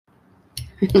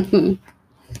Salt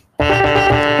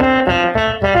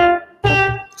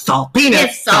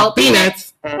peanuts, salt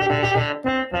peanuts.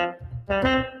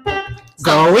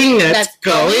 Going nuts,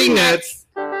 going nuts.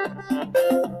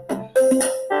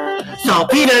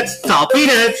 Salt peanuts, salt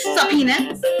peanuts. Salt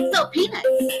peanuts, salt peanuts.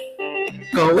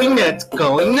 Going nuts,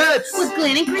 going nuts. With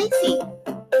Glenn and Gracie.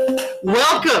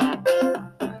 Welcome.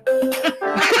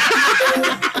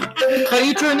 How do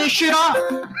you turn this shit off?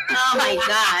 Oh my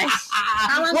gosh.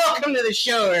 Welcome to the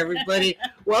show, everybody.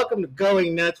 Welcome to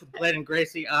Going Nuts with Glenn and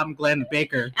Gracie. I'm Glenn the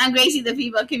Baker. I'm Gracie, the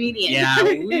female comedian.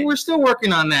 Yeah, we're still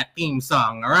working on that theme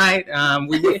song, all right?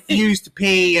 We refused to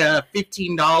pay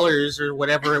 $15 or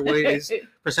whatever it is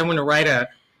for someone to write a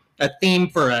theme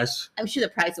for us. I'm sure the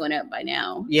price went up by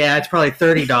now. Yeah, it's probably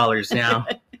 $30 now.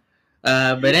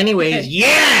 But anyways,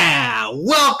 yeah,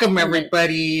 welcome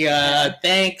everybody.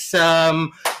 Thanks.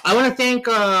 I want to thank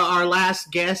our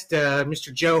last guest,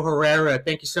 Mr. Joe Herrera.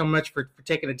 Thank you so much for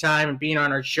taking the time and being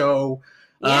on our show.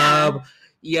 We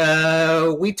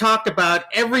talked about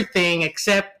everything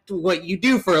except what you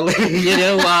do for a living,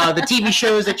 the TV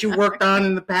shows that you worked on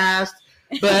in the past.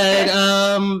 But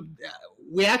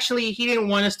he didn't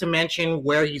want us to mention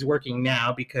where he's working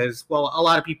now because, well, a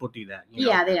lot of people do that.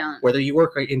 Yeah, they don't. Whether you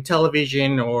work in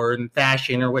television or in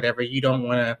fashion or whatever, you don't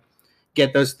want to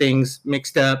get those things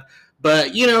mixed up.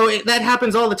 But, that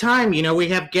happens all the time. We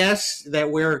have guests that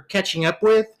we're catching up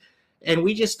with, and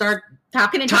we just start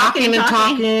talking. And we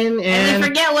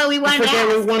forget what we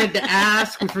wanted to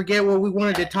ask. We forget what we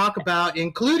wanted to talk about,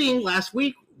 including last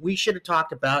week, we should have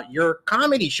talked about your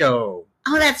comedy show.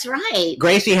 Oh, that's right.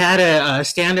 Gracie had a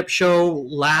stand-up show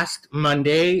last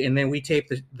Monday, and then we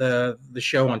taped the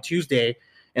show on Tuesday.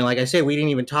 And like I said, we didn't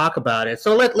even talk about it.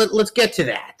 So let's get to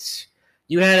that.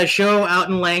 You had a show out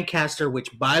in Lancaster,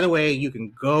 which, by the way, you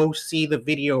can go see the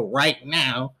video right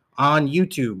now on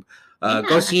YouTube.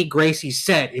 Go see Gracie's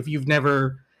set if you've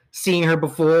never seen her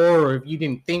before, or if you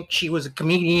didn't think she was a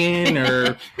comedian,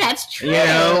 or that's true.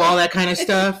 All that kind of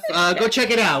stuff. Go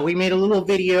check it out. We made a little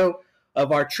video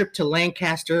of our trip to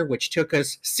Lancaster, which took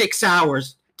us 6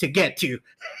 hours to get to.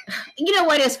 You know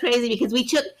what is crazy? Because we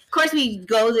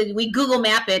Google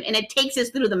map it, and it takes us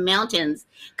through the mountains.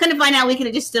 Couldn't find out we could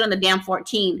have just stood on the damn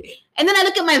 14. And then I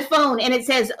look at my phone, and it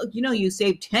says, you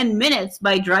saved 10 minutes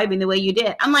by driving the way you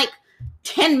did. I'm like,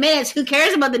 10 minutes? Who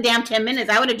cares about the damn 10 minutes?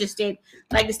 I would have just stayed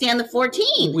to stay on the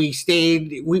 14. We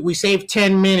saved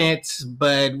 10 minutes,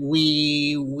 but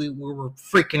we were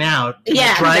freaking out.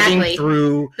 Yeah, driving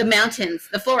through the mountains,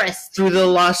 the forest. Through the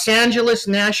Los Angeles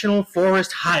National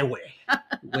Forest Highway,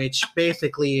 which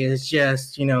basically is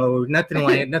just,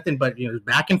 nothing but,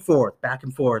 back and forth.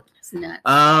 It's nuts.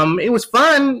 It was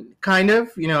fun, kind of.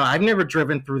 I've never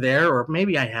driven through there, or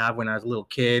maybe I have when I was a little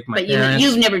kid. But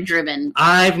you've never driven.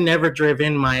 I've never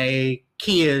driven. My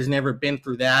Kia's never been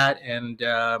through that, and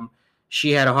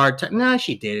she had a hard time. No,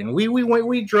 she didn't.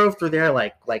 We drove through there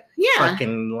like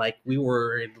fucking like we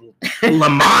were in Le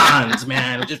Mans,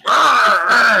 man. Just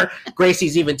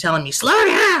Gracie's even telling me slow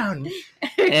down,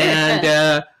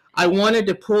 and I wanted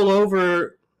to pull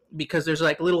over because there's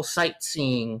like little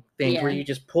sightseeing things where you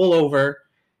just pull over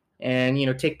and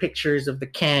take pictures of the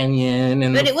canyon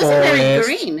and. But it wasn't very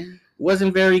green.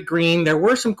 Wasn't very green. There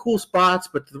were some cool spots,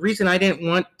 but the reason I didn't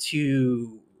want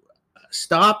to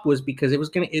stop was because it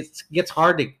gets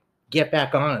hard to get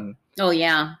back on. Oh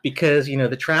yeah. Because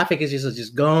the traffic is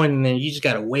just going, and then you just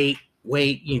gotta wait.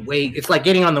 It's like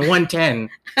getting on the 110,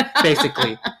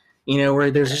 basically. Where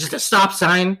there's just a stop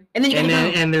sign,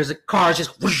 and there's a car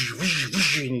just whoosh, whoosh,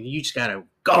 whoosh, and you just gotta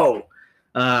go.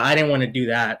 I didn't want to do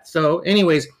that. So,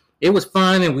 anyways, it was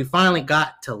fun, and we finally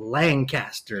got to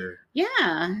Lancaster.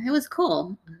 Yeah, it was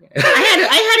cool.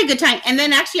 I had a good time. And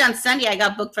then actually on Sunday, I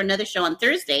got booked for another show on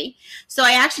Thursday. So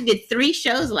I actually did 3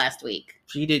 shows last week.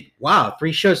 She did,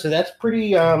 3 shows. So that's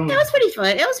pretty... That was pretty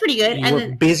fun. It was pretty good. You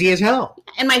were busy as hell.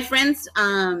 And my friends,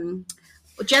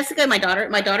 Jessica, my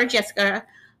daughter Jessica,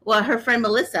 her friend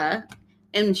Melissa,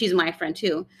 and she's my friend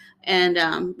too. And,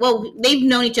 they've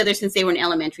known each other since they were in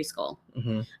elementary school.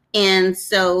 Mm-hmm. And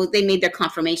so they made their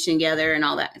confirmation together and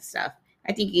all that stuff.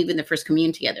 I think even the first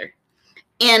communion together.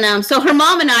 And so her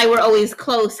mom and I were always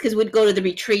close because we'd go to the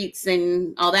retreats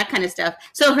and all that kind of stuff.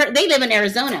 So they live in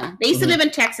Arizona. They used to live in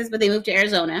Texas, but they moved to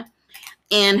Arizona.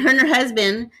 And her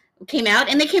husband came out,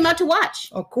 and they came out to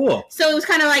watch. Oh, cool. So it was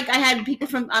kind of like I had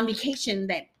people on vacation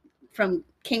that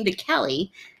came to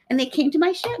Cali, and they came to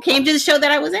my show, came to the show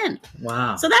that I was in.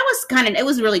 Wow. So that was it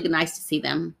was really nice to see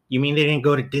them. You mean they didn't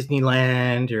go to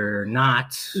Disneyland or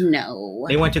not? No.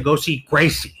 They went to go see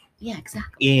Gracie. Yeah,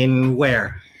 exactly. In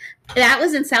where? That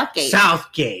was in Southgate.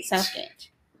 Southgate. Southgate.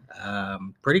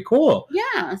 Pretty cool.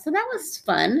 Yeah, so that was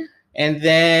fun. And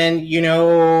then, you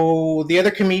know, the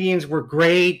other comedians were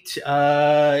great. The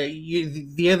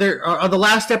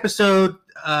last episode,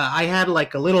 I had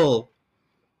like a little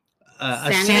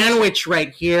a sandwich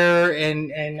right here,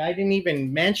 and I didn't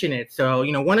even mention it. So,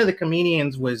 you know, one of the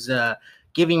comedians was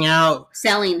giving out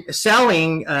selling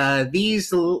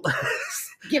these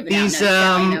giving these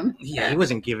out, yeah, he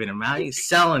wasn't giving them out, he's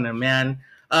selling them, man.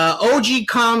 OG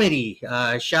Comedy,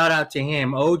 shout out to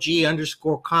him.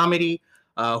 OG_comedy.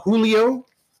 Julio,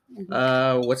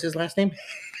 what's his last name?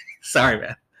 Sorry,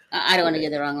 man. I don't want to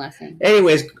get the wrong last name.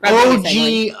 Anyways,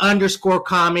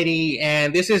 OG_comedy,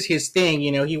 and this is his thing.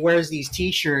 You know, he wears these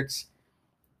T-shirts,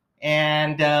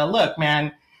 and look,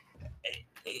 man,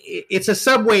 it's a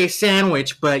Subway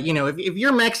sandwich, but you know, if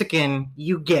you're Mexican,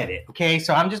 you get it. Okay,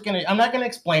 so I'm not gonna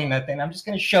explain nothing. I'm just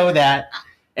gonna show that,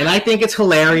 and I think it's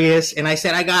hilarious. And I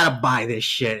said I gotta buy this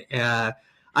shit.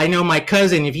 I know my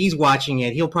cousin, if he's watching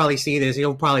it, he'll probably see this.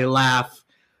 He'll probably laugh.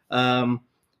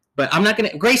 But I'm not going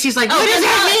to. Gracie's like, what does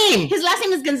that mean? His last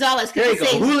name is Gonzalez. There you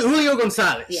go. Julio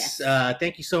Gonzalez. Yes.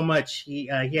 Thank you so much. He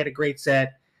had a great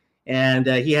set. And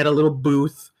he had a little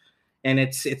booth. And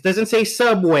it doesn't say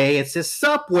Subway. It says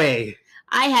Subway.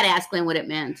 I had to ask Glenn what it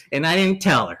meant. And I didn't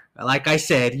tell her. Like I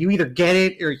said, you either get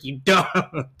it or you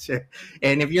don't.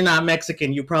 And if you're not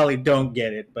Mexican, you probably don't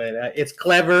get it. But it's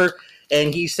clever.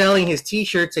 And he's selling his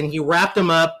T-shirts, and he wrapped them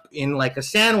up in like a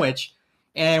sandwich.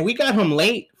 And we got home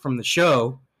late from the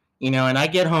show, you know, and I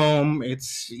get home,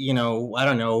 it's, you know, I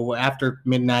don't know, after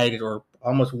midnight or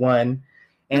almost 1.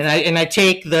 And I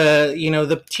take the, you know,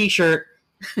 the T-shirt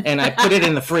and I put it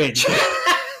in the fridge.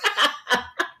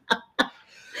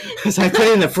 Because I put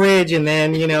it in the fridge, and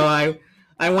then, you know,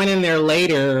 I went in there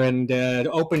later and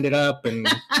opened it up and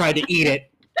tried to eat it.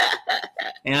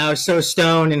 And I was so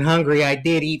stoned and hungry, I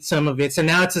did eat some of it. So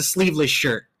now it's a sleeveless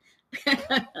shirt.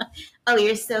 Oh,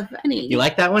 you're so funny. You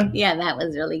like that one? Yeah, that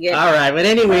was really good. All right. But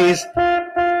anyways,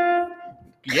 yeah,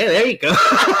 there you go.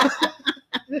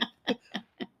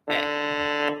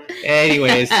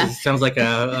 Anyways, it sounds like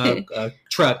a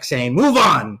truck saying, move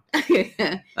on.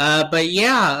 But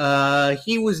yeah,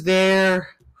 he was there.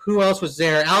 Who else was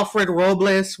there? Alfred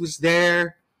Robles was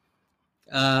there.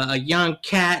 A young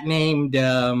cat named,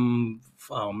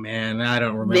 oh man, I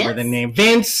don't remember the name.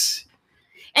 Vince.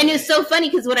 And it's so funny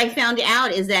because what I found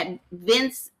out is that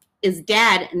Vince's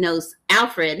dad knows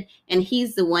Alfred, and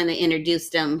he's the one that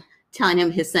introduced him, telling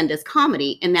him his son does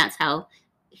comedy, and that's how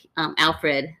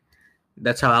Alfred.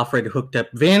 That's how Alfred hooked up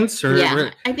Vince, or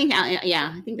I think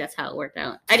that's how it worked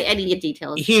out. I didn't get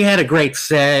details. He had a great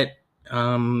set,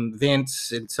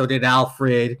 Vince, and so did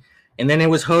Alfred. And then it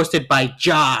was hosted by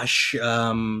Josh.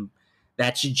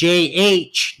 That's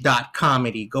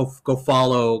JH.comedy. Go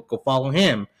follow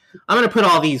him. I'm gonna put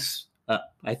all these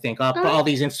up. I think I'll put all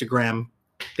these Instagram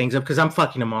things up because I'm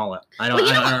fucking them all up. I don't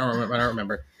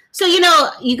remember. So, you know,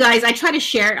 you guys, I try to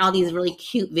share all these really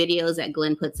cute videos that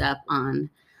Glenn puts up on,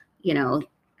 you know,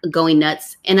 Going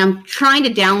Nuts, and I'm trying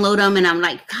to download them, and I'm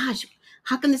like, gosh,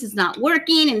 how come this is not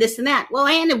working and this and that? Well,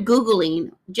 I end up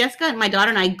Googling. Jessica and my daughter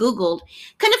and I Googled.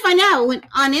 Kind of find out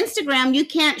on Instagram, you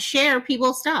can't share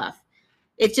people's stuff.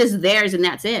 It's just theirs and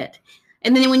that's it.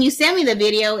 And then when you send me the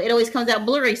video, it always comes out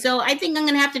blurry. So I think I'm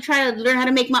going to have to try to learn how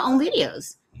to make my own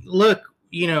videos. Look,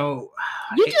 you know.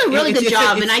 You do a really good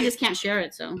job, and I just can't share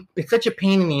it. So it's such a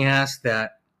pain in the ass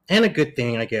that, and a good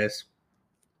thing, I guess,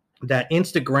 that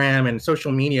Instagram and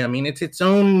social media, I mean, it's its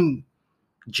own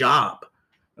job.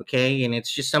 Okay, and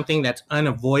it's just something that's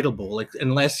unavoidable, like,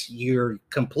 unless you're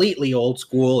completely old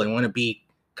school and want to be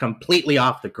completely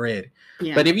off the grid.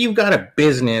 Yeah. But if you've got a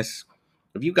business,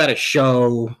 if you've got a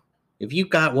show, if you've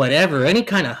got whatever, any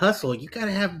kind of hustle, you got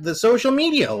to have the social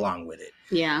media along with it.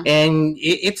 Yeah. And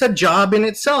it's a job in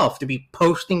itself to be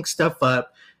posting stuff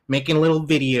up, making little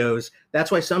videos. That's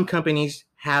why some companies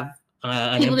have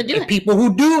people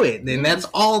who do it, and that's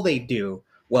all they do.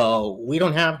 Well, we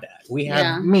don't have that. We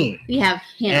have me. We have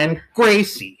him. And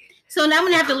Gracie. So now I'm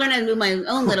going to have to learn how to do my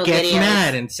own little videos. Gets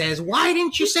mad and says, why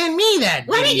didn't you send me that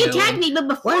Why didn't you tag me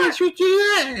before? Why didn't you do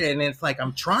that? And it's like,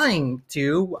 I'm trying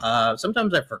to.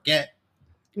 Sometimes I forget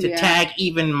to tag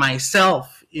even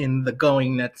myself in the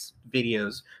Going Nuts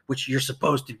videos, which you're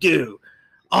supposed to do.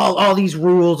 All these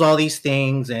rules, all these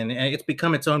things, and it's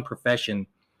become its own profession.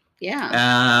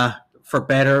 Yeah. For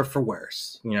better, for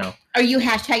worse, you know. Are you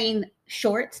hashtagging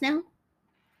shorts now?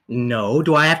 No.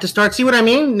 Do I have to start? See what I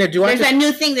mean? There's that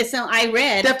new thing that I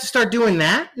read. Do I have to start doing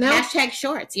that now? Hashtag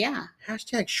shorts, yeah.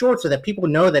 Hashtag shorts so that people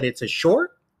know that it's a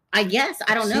short? I guess.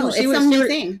 I don't know. It's some new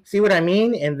thing. See what I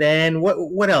mean? And then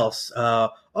what else?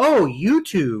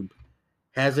 YouTube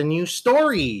has a new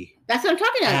story. That's what I'm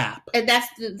talking about. app. And that's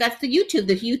the YouTube.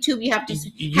 The YouTube you have to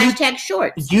You- hashtag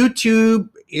shorts. YouTube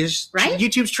is Right?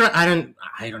 YouTube's trying. I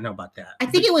don't know about that. I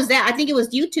think it was that. I think it was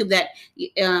YouTube that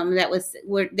was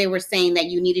where they were saying that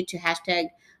you needed to hashtag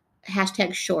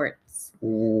shorts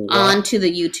onto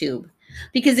the YouTube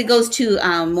because it goes to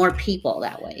more people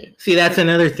that way. See, that's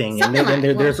another thing. And Something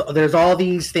then like- there's all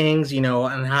these things, you know,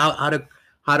 and how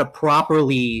to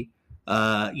properly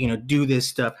do this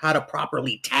stuff, how to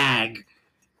properly tag.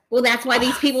 Well, that's why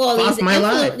these people, all Fuck these my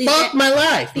life. Fuck my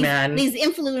life, these, man. These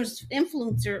influencers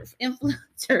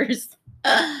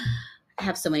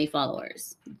have so many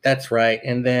followers. That's right.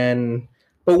 And then,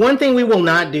 but one thing we will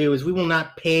not do is we will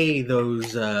not pay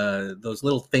those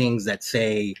little things that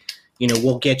say, you know,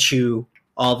 we'll get you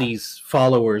all these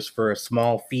followers for a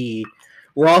small fee.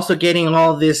 We're also getting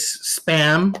all this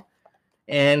spam,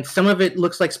 and some of it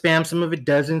looks like spam, some of it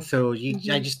doesn't. So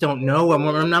I just don't know.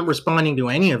 I'm not responding to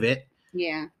any of it.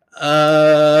 Yeah.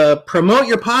 Promote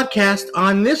your podcast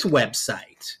on this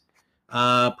website.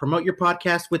 Promote your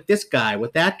podcast with this guy,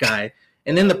 with that guy,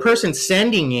 and then the person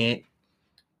sending it,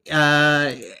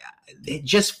 they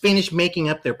just finished making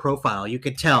up their profile. You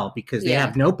could tell because they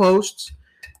have no posts,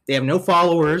 they have no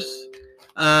followers.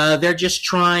 They're just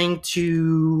trying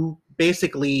to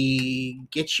basically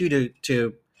get you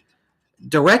to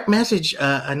direct message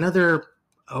another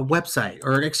website,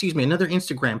 or excuse me, another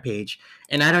Instagram page.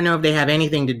 And I don't know if they have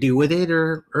anything to do with it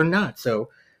or not. So,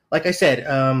 like I said,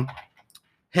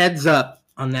 heads up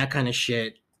on that kind of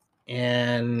shit.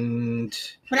 And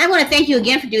But I want to thank you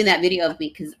again for doing that video of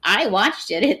me because I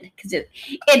watched it because it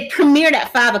premiered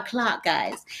at 5:00,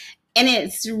 guys, and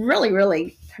it's really,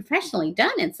 really professionally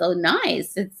done and so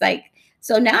nice. It's like,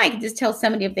 so now I can just tell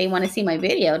somebody if they want to see my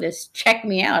video, just check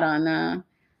me out on.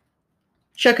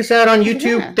 check us out on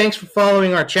YouTube. Yeah. Thanks for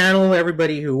following our channel.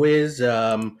 Everybody who is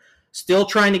still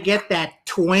trying to get that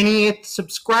 20th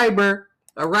subscriber.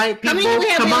 All right, How people, many do we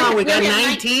have? come on. We got We have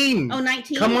 19.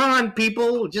 19. Come on,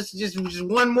 people. Just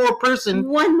one more person.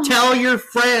 One more. Tell your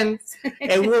friends,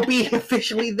 and we'll be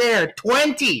officially there.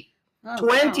 20. Oh,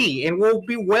 20. wow. And we'll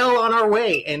be well on our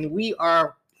way. And we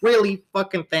are really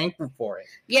fucking thankful for it.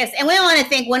 Yes, and we want to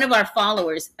thank one of our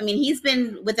followers. I mean, he's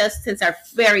been with us since our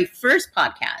very first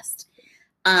podcast.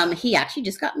 He actually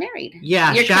just got married.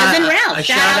 Yeah, Your cousin Ralph. A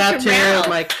shout out to Ralph.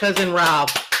 my cousin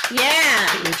Ralph, Yeah.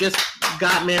 who just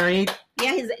got married.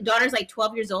 Yeah, his daughter's like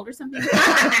 12 years old or something.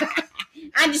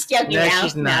 I'm just joking. No, Ralph.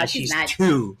 she's not. No, She's not.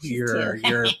 2. She's You're 2.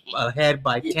 you're ahead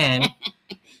by 10.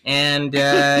 And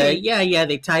yeah,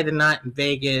 they tied the knot in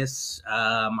Vegas.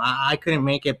 I couldn't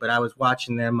make it, but I was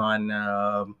watching them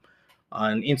on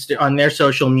their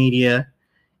social media.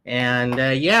 And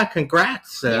yeah,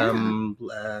 congrats. They're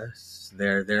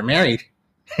married.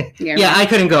 Yeah, I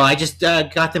couldn't go. I just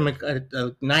got them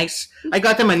a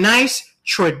nice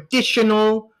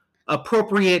traditional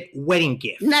appropriate wedding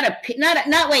gift.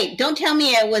 Wait, don't tell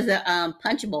me it was a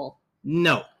punch bowl.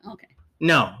 No. Okay.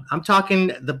 No, I'm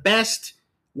talking the best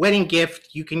wedding gift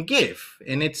you can give,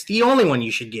 and it's the only one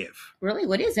you should give. Really?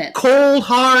 What is it? Cold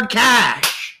hard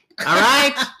cash. All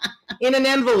right? In an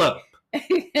envelope.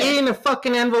 In a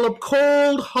fucking envelope,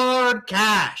 cold hard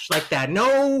cash like that.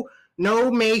 No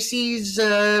Macy's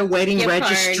wedding Gift card,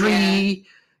 registry. yeah.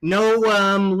 No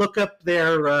look up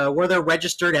their where they're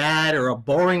registered at, or a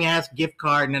boring ass gift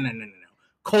card. No.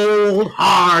 Cold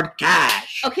hard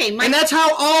cash. Okay, And that's how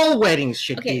all weddings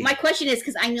should be. my question is,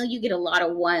 because I know you get a lot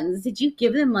of ones. Did you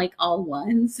give them like all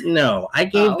ones? No, I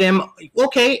gave them.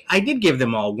 Okay, I did give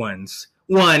them all ones.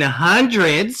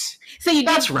 100s. So you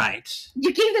That's did, right.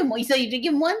 You gave them. So you did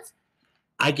give them ones?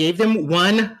 I gave them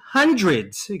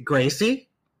 100s, Gracie.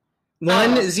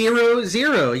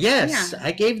 100. Yes, Yeah.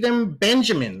 I gave them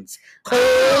Benjamins. Cold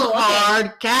Oh, okay.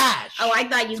 hard cash. Oh, I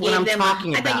thought you That's what gave I'm them.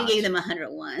 talking I thought you about. gave them 100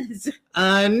 ones.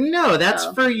 No, that's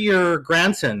Oh. for your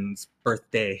grandson's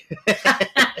birthday.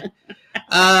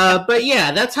 But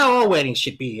yeah, that's how all weddings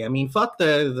should be. I mean, fuck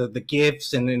the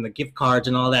gifts and then the gift cards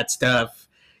and all that stuff.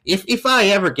 If I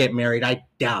ever get married, I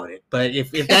doubt it. But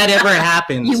if that ever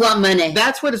happens, You want money?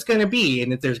 that's what it's going to be.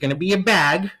 And if there's going to be a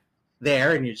bag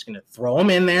there, and you're just going to throw them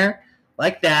in there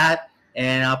like that,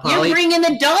 and I'll probably You're bringing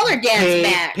the dollar dance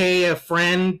back. pay a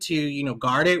friend to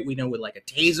guard it. With like a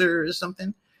taser or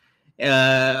something,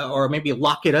 or maybe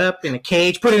lock it up in a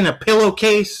cage, put it in a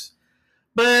pillowcase.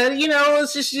 But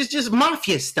it's just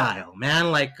mafia style,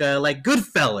 man, like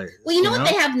Goodfellas. Well, you know what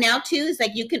they have now too is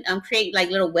like you can create like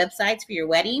little websites for your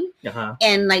wedding, Uh-huh.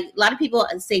 and like a lot of people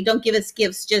say, don't give us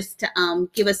gifts, just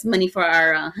give us money for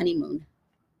our honeymoon.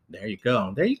 There you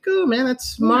go, man. That's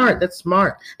smart. Yeah. That's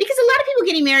smart. Because a lot of people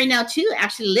getting married now too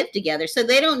actually live together, so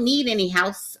they don't need any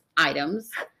house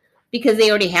items because they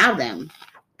already have them.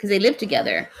 because they live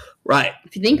together. Right.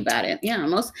 If you think about it, yeah,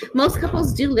 most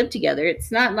couples do live together.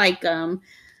 It's not like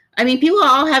I mean, people are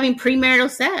all having premarital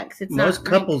sex. It's Most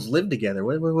not couples live together.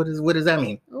 What does that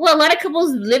mean? Well, a lot of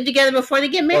couples live together before they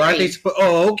get married. Well, aren't they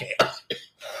oh, okay.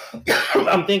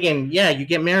 I'm thinking, yeah, you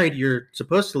get married, you're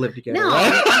supposed to live together. No,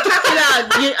 right? I'm talking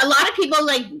about a lot of people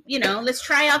like, let's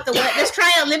try out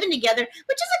living together,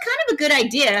 which is a kind of a good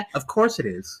idea. Of course it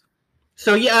is.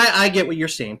 So yeah, I get what you're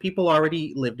saying. People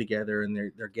already live together and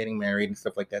they're getting married and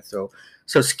stuff like that. So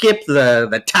skip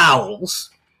the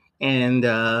towels and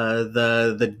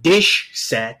the dish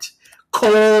set,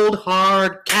 cold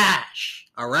hard cash.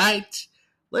 All right.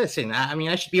 Listen, I mean,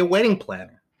 I should be a wedding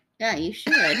planner. Yeah, you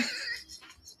should.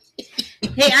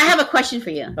 Hey, I have a question for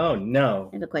you. Oh no.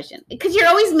 I have a question because you're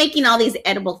always making all these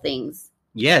edible things.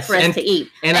 Yes, for us to eat,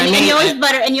 and you always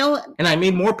butter, and I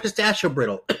made more pistachio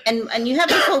brittle, and you have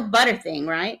this whole butter thing,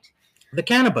 right? The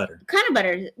can of butter.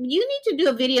 You need to do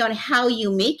a video on how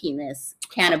you making this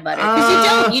can of butter because you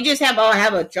don't. You just have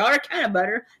a jar of can of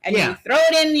butter and you throw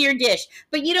it in your dish,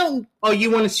 but you don't. Oh, you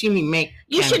want to see me make?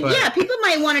 You should. Yeah, people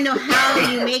might want to know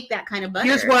how you make that kind of butter.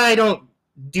 Here's why I don't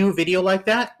do video like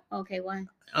that. Okay, why?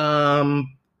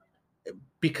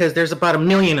 Because there's about 1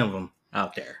 million of them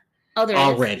out there. Oh, there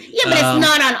already. Is. Yeah, but it's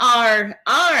not on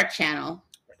our channel.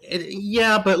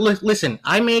 But listen,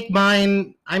 I make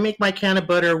my can of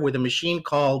butter with a machine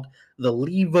called the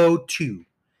Levo 2,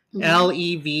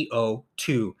 Levo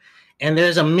 2, and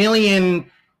there's 1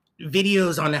 million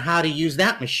videos on how to use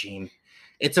that machine.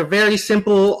 It's a very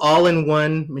simple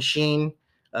all-in-one machine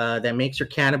that makes your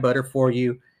can of butter for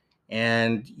you,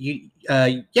 and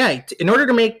in order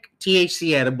to make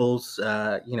THC edibles,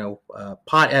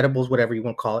 pot edibles, whatever you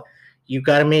want to call it. You've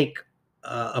got to make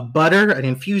a butter, an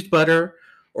infused butter,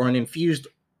 or an infused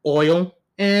oil,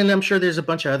 and I'm sure there's a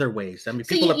bunch of other ways. I mean,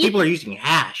 so people are using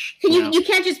hash. So you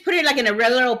can't just put it like in a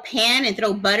regular old pan and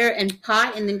throw butter and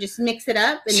pot and then just mix it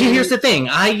up. And here's the thing: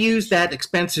 I use that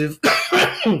expensive,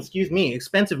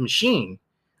 expensive machine.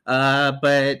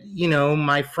 But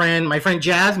my friend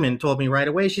Jasmine told me right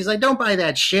away. She's like, "Don't buy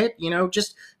that shit.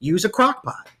 Just use a crock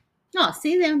pot." Oh,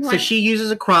 see them. So she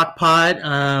uses a crock pot.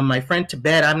 My friend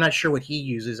Tibet, I'm not sure what he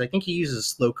uses. I think he uses a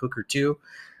slow cooker too.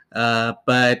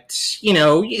 But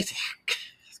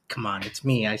come on, it's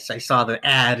me. I saw the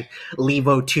ad,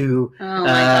 Levo 2. Oh my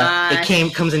gosh.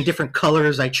 It comes in different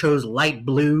colors. I chose light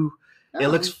blue. Oh. It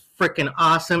looks freaking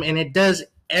awesome, and it does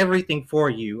everything for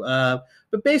you.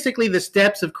 But basically, the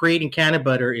steps of creating can of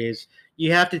butter is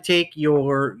you have to take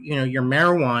your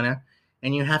marijuana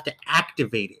and you have to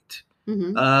activate it.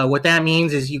 Mm-hmm. What that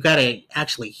means is you got to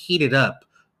actually heat it up.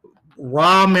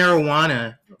 Raw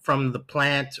marijuana from the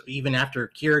plant, even after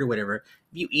cured or whatever, if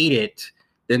you eat it,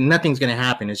 then nothing's going to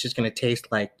happen. It's just going to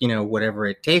taste like, whatever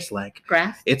it tastes like.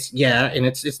 Grass? And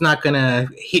it's not going to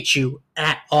hit you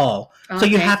at all. Okay. So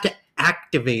you have to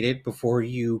activate it before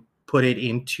you put it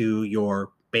into your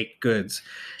baked goods.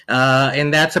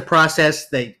 And that's a process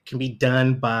that can be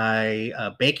done by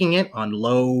baking it on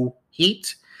low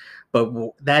heat. But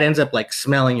that ends up like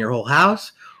smelling your whole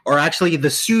house. Or actually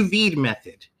the sous vide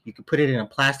method. You could put it in a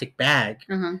plastic bag,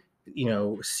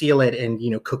 seal it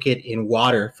and, cook it in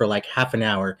water for like half an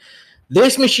hour.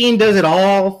 This machine does it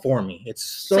all for me. It's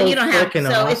so freaking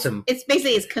awesome. It's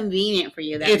basically, it's convenient for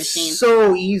you, that machine. It's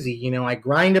so easy. I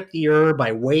grind up the herb,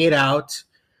 I weigh it out.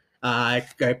 I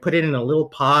put it in a little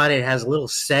pot. It has little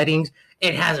settings.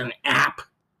 It has an app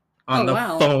on the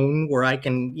phone where I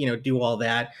can, do all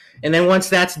that. And then once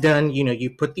that's done, you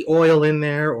put the oil in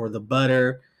there or the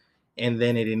butter, and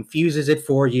then it infuses it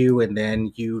for you, and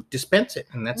then you dispense it,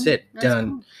 and that's it. That's done.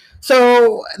 Cool.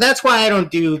 So that's why I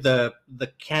don't do the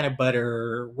can of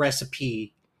butter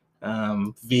recipe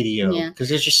video, because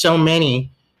there's just so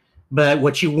many. But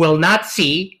what you will not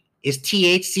see is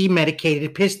THC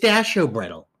medicated pistachio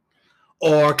brittle,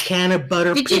 or can of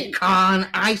butter pecan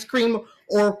ice cream,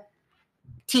 or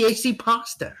THC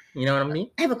pasta. You know what I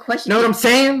mean? I have a question. Know what I'm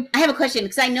saying? I have a question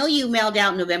because I know you mailed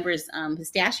out November's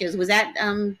pistachios. Was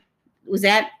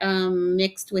that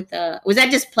mixed with was that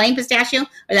just plain pistachio,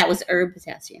 or that was herb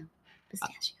pistachio?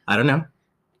 I don't know.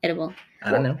 Edible.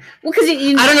 I don't know. Well, because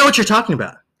I don't know what you're talking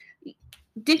about.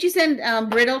 Did you send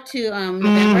brittle to November?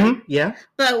 Mm-hmm, yeah.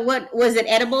 But what was it?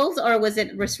 Edibles or was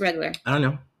it just regular? I don't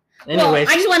know. Anyways,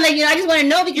 I just want to let you know. I just want to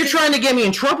know because you're trying to get me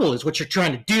in trouble. Is what you're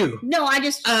trying to do. No, I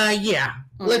just. Yeah.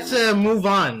 Let's move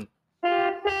on.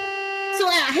 So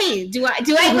hey, do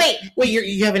I wait? Wait,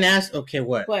 you haven't asked. Okay,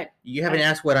 what? What? You haven't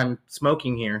asked what I'm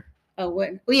smoking here. Oh, what?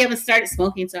 We haven't started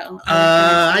smoking, so.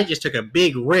 I just took a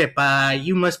big rip.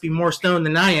 You must be more stoned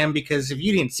than I am, because if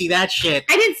you didn't see that shit,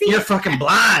 I didn't see. You're fucking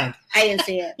blind. I didn't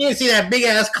see it. You didn't see that big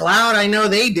ass cloud? I know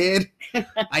they did.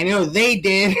 I know they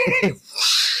did.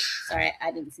 Sorry,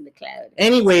 I didn't see the cloud.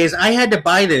 Anyways, I had to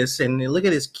buy this, and look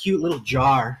at this cute little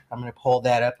jar. I'm gonna pull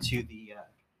that up to the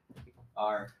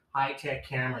our high-tech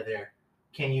camera there.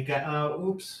 Can you get?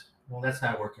 Oops. Well, that's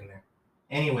not working there.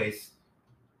 Anyways,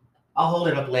 I'll hold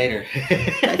it up later.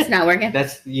 It's not working.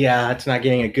 It's not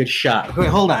getting a good shot. Wait,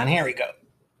 hold on. Here we go.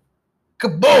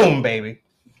 Kaboom, baby.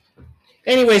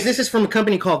 Anyways, this is from a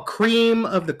company called Cream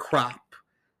of the Crop.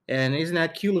 And isn't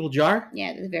that a cute little jar?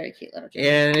 Yeah, it's a very cute little jar.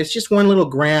 And it's just 1 little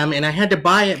gram, and I had to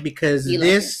buy it because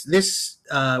it's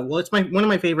one of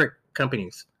my favorite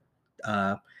companies.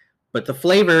 But the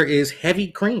flavor is heavy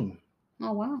cream.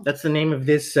 Oh wow! That's the name of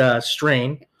this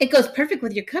strain. It goes perfect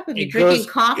with your cup if you're drinking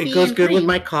coffee. It goes good with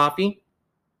my coffee.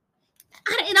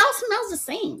 It all smells the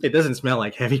same. It doesn't smell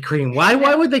like heavy cream. Why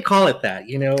would they call it that?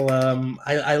 You know,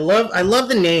 I love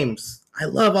the names. I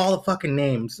love all the fucking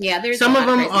names. Yeah, there's some of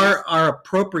them are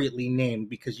appropriately named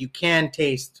because you can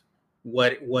taste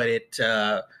what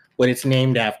it's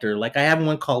named after. Like I have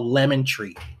one called Lemon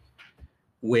Tree,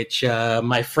 which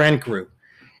my friend grew,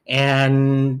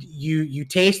 and you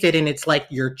taste it and it's like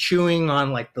you're chewing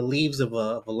on like the leaves of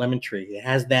a lemon tree. It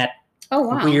has that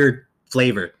weird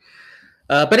flavor.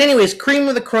 But anyways, Cream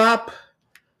of the Crop,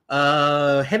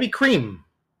 heavy cream,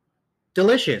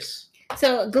 delicious.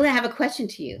 So, Glenn, I have a question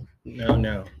to you.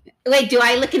 No. Wait, do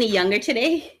I look any younger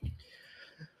today?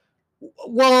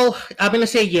 Well, I'm gonna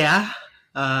say yeah.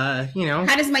 You know.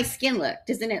 How does my skin look?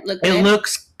 Doesn't it look good? It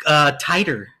looks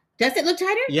tighter. Does it look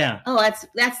tighter? Yeah. Oh,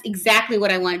 that's exactly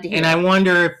what I wanted to hear. And I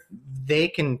wonder if they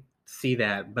can see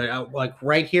that, but like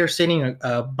right here, sitting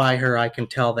by her, I can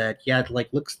tell that it like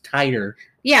looks tighter.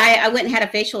 Yeah, I went and had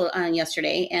a facial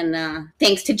yesterday, and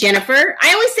thanks to Jennifer.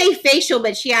 I always say facial,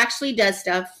 but she actually does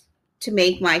stuff to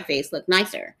make my face look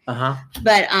nicer.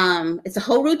 But it's a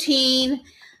whole routine,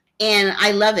 and I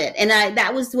love it. And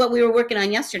that was what we were working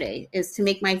on yesterday, is to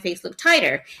make my face look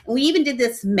tighter. And we even did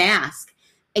this mask,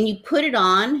 and you put it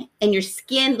on, and your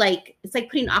skin, like, it's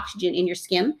like putting oxygen in your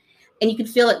skin, and you can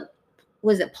feel it.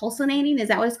 Was it pulsating? Is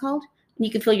that what it's called? And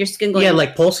you can feel your skin going. Yeah,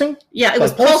 like pulsing? Yeah, it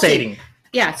was pulsating.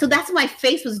 Yeah, so that's what my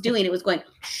face was doing. It was going,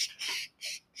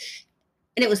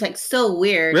 and it was like so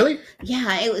weird. Really?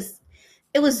 Yeah, it was.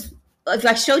 If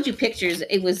I showed you pictures,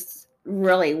 it was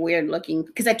really weird looking,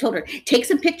 because I told her, take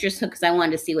some pictures because I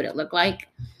wanted to see what it looked like.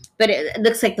 But it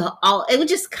looks like it was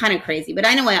just kind of crazy. But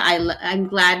anyway, I'm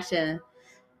glad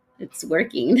it's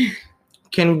working.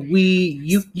 Can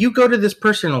you go to this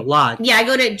person a lot? Yeah, I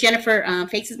go to Jennifer,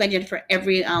 Faces by Jennifer,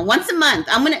 every once a month.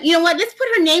 I'm gonna, you know what? Let's put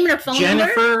her name and her phone number.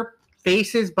 Jennifer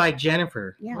Faces by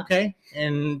Jennifer. Yeah. Okay.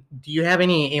 And do you have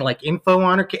any like info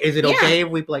on her? Is it okay if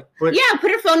we like put? Yeah,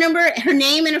 put her phone number, her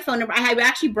name, and her phone number. I have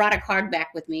actually brought a card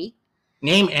back with me.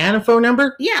 Name and a phone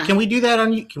number? Yeah. Can we do that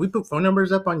on? Can we put phone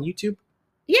numbers up on YouTube?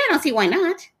 Yeah, I don't see why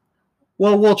not.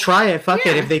 Well, we'll try it. Fuck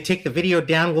it. If they take the video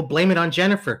down, we'll blame it on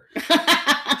Jennifer.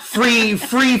 free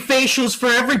facials for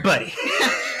everybody.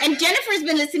 And Jennifer's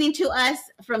been listening to us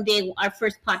from our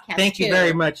first podcast. Thank you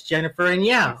very much, Jennifer. And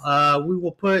we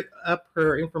will put up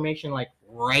her information like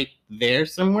right there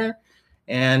somewhere.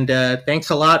 And thanks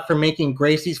a lot for making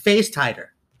Gracie's face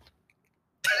tighter.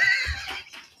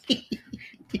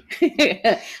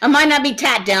 I might not be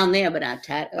tat down there, but I'm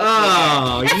tat.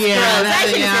 Oh, that's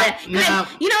yeah. Gross. No.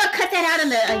 You know what? Cut that out in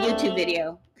the YouTube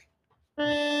video.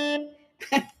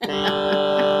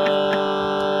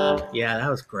 Yeah, that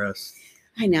was gross.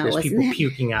 I know. There's people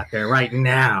puking out there right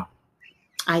now.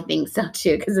 I think so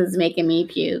too, because it's making me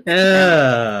puke.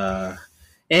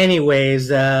 Anyways,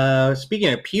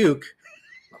 speaking of puke.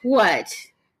 What?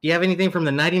 Do you have anything from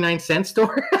the 99-cent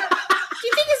store? Do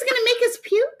you think it's gonna make us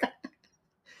puke?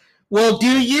 Well,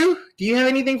 do you? Do you have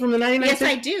anything from the 99 cent? Yes,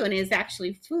 I do, and it's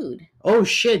actually food. Oh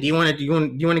shit! Do you want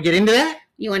to get into that?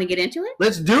 You want to get into it?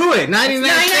 Let's do it.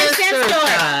 99 cent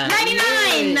store.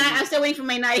 99. I'm still waiting for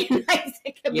my 99 cents.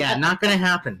 Yeah, not gonna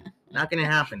happen. Not gonna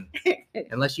happen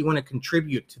unless you want to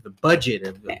contribute to the budget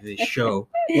of this show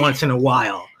once in a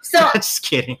while. So just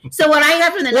kidding. So what I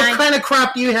got from the what kind of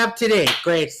crop do you have today,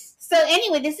 Grace? So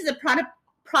anyway, this is a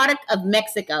product of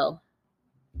Mexico.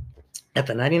 At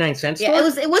the 99 cent store? Yeah,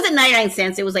 it wasn't 99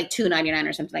 cents. It was like $2.99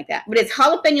 or something like that. But it's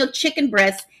jalapeno chicken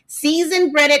breast,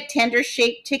 seasoned breaded tender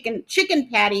shaped chicken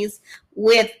patties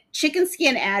with chicken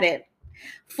skin added,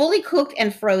 fully cooked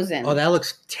and frozen. Oh, that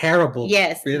looks terrible.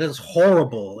 Yes. It is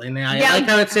horrible. And I like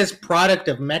how it says product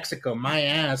of Mexico. My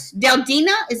ass. Del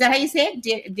Dina? Is that how you say it?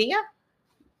 Dia?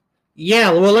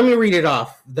 Yeah, well, let me read it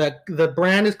off. The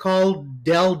brand is called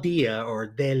Del Dia or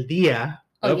Del Dia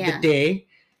of the day.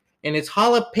 And it's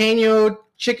jalapeno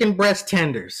chicken breast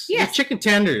tenders. Yes. They're chicken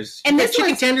tenders. And this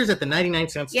chicken tenders at the 99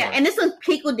 cent store. Yeah, and this one's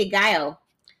pico de gallo.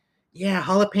 Yeah,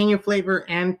 jalapeno flavor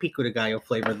and pico de gallo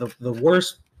flavor. The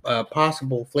worst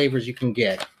possible flavors you can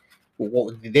get.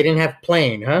 Well, they didn't have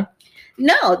plain, huh?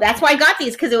 No, that's why I got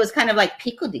these because it was kind of like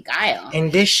pico de gallo.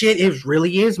 And this shit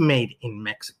really is made in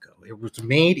Mexico. It was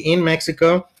made in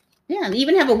Mexico. Yeah, they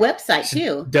even have a website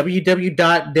too.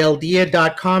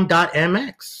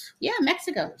 www.deldia.com.mx. Yeah,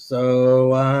 Mexico.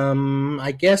 So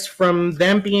I guess from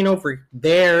them being over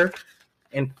there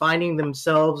and finding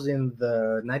themselves in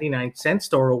the 99-cent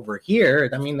store over here,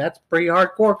 I mean, that's pretty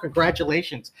hardcore.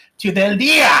 Congratulations to Del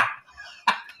Dia.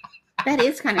 That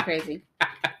is kind of crazy.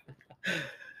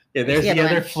 Yeah, there's the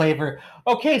other flavor.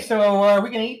 Okay, so are we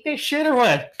going to eat this shit or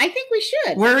what? I think we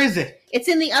should. Where is it? It's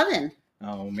in the oven.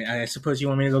 Oh, man, I suppose you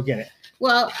want me to go get it.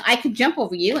 Well, I could jump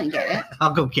over you and get it.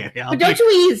 I'll go get it. But don't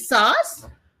you need sauce?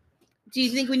 Do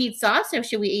you think we need sauce or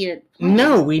should we eat it plain?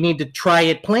 No, we need to try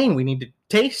it plain. We need to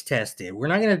taste test it. We're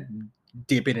not going to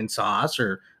dip it in sauce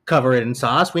or cover it in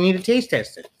sauce. We need to taste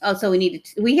test it. Oh, so we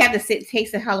have to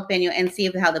taste the jalapeno and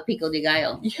see how the pico de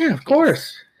gallo. Yeah, of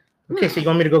course. Okay, so you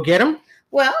want me to go get them?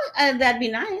 Well, that'd be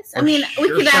nice. I mean, we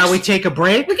could Shall we take a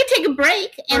break? We could take a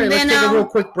break and then let's take a real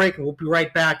quick break and we'll be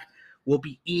right back. We'll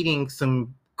be eating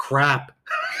some crap.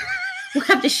 We'll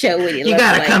have to show what you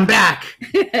gotta come back.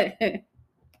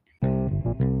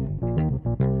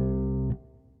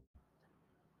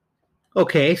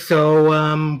 Okay,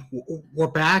 so we're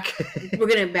back. We're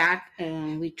gonna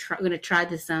try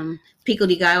this pico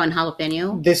de gallo and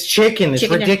jalapeno. This chicken, this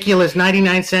ridiculous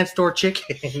 99-cent store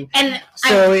chicken. And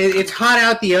so it's hot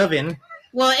out the oven.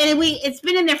 Well, and it's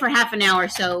been in there for half an hour.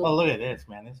 So look at this,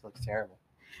 man. This looks terrible.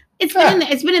 It's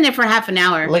been in there for half an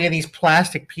hour. Look at these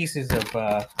plastic pieces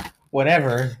of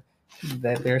whatever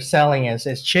that they're selling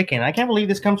as chicken. I can't believe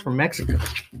this comes from Mexico.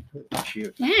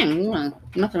 Shoot.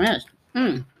 Nothing else.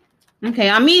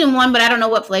 Okay, I'm eating one, but I don't know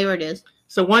what flavor it is.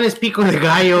 So one is pico de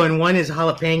gallo and one is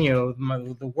jalapeno.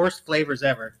 The worst flavors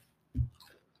ever.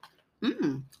 I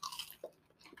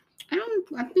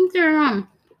think they're I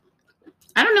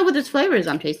don't know what this flavor is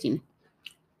I'm tasting.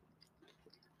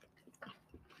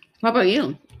 How about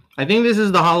you? I think this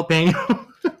is the jalapeno.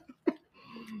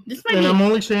 And I'm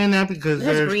only saying that because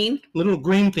there's little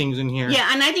green things in here.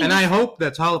 Yeah, and I hope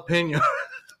that's jalapeno.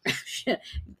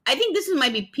 I think this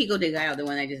might be pico de gallo, the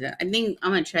one I just. I think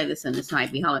I'm gonna try this one. This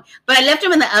might be jalapeno, but I left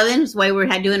them in the oven while we were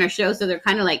doing our show, so they're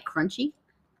kind of like crunchy.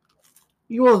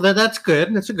 Well, that's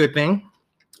good. That's a good thing.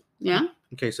 Yeah.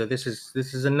 Okay, so this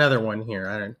is another one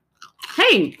here.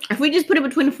 Hey, if we just put it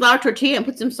between a flour tortilla and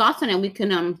put some sauce in it, we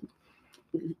can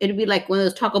it'd be like one of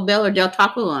those Taco Bell or Del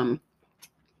Taco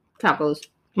tacos.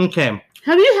 Okay.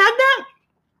 Have you had that?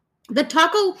 The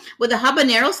taco with the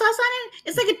habanero sauce on it?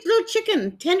 It's like a little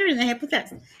chicken tender and they have put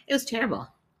that. It was terrible.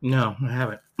 No, I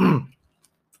haven't.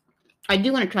 I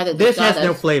do want to try that. This has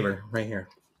no flavor right here.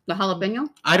 The jalapeno?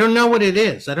 I don't know what it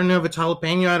is. I don't know if it's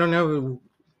jalapeno. I don't know.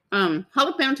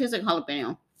 Jalapeno tastes like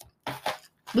jalapeno.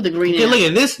 With the green. Okay, look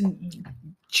at this.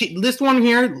 This one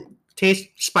here tastes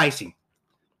spicy.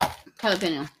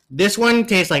 Jalapeno. This one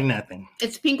tastes like nothing.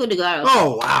 It's pico de gallo.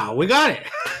 Oh, wow. We got it.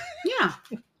 Yeah.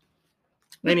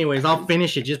 Anyways, I'll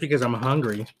finish it just because I'm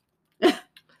hungry.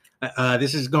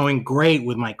 This is going great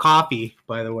with my coffee,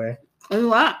 by the way. Oh,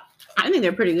 what? I think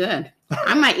they're pretty good.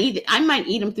 I might eat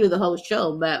them through the whole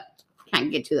show, but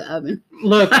can't get to the oven.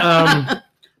 Look,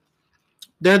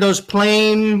 they're those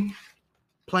plain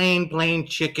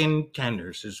chicken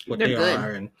tenders is what they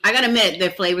are. And I gotta admit, their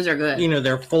flavors are good. You know,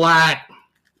 they're flat.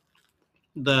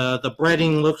 The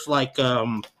breading looks like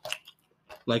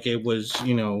it was,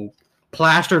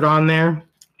 plastered on there.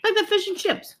 Like the fish and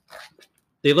chips.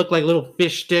 They look like little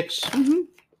fish sticks. Mm-hmm.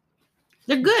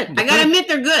 They're good. I gotta admit,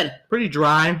 they're good. Pretty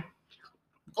dry.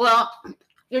 Well,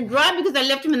 they're dry because I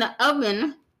left them in the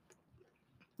oven.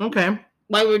 Okay.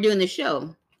 While we were doing the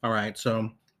show. All right,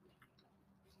 so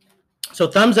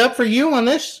thumbs up for you on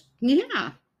this?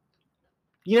 Yeah.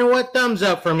 You know what? Thumbs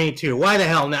up for me too. Why the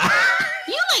hell not?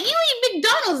 You eat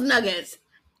McDonald's nuggets.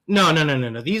 No.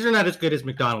 These are not as good as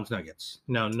McDonald's nuggets.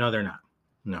 No, they're not.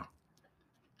 No.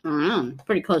 I don't know.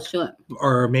 Pretty close to it.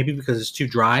 Or maybe because it's too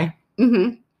dry.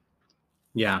 Mm-hmm.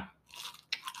 Yeah.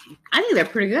 I think they're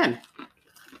pretty good.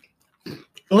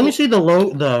 Let me see you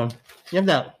have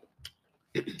that.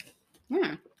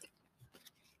 Yeah.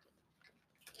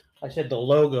 I said the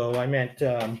logo. I meant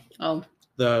the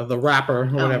wrapper or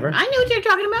whatever. I knew what you're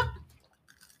talking about.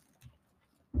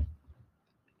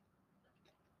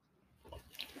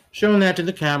 Showing that to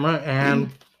the camera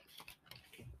and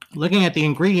looking at the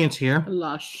ingredients here.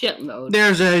 A shitload.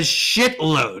 There's a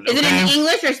shitload. Is it in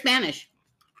English or Spanish?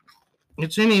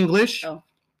 It's in English. Oh,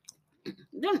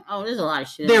 there's a lot of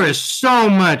shit. There is so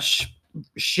much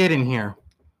shit in here.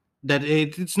 that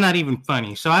it's not even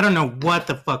funny. So I don't know what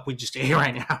the fuck we just ate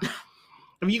right now.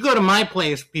 If you go to my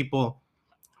place, people,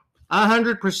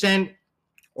 100%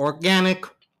 organic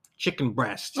chicken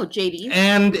breast. Oh, JD.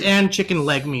 And chicken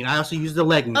leg meat. I also use the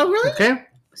leg meat. Oh, really? Okay.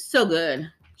 So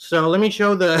good. So let me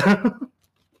show the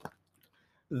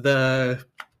the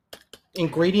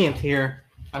ingredient here.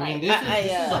 I mean, this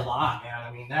is a lot, man.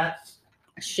 I mean, that's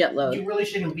a shitload. You really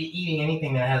shouldn't be eating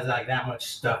anything that has like that much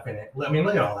stuff in it. I mean,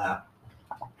 look at all that.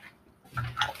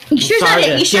 You sure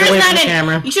it's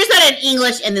not in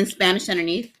English and then Spanish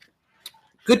underneath?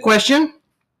 Good question.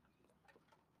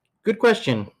 Good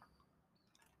question.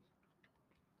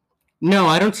 No,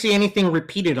 I don't see anything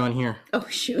repeated on here. Oh,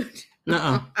 shoot.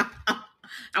 Nuh-uh.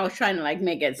 I was trying to like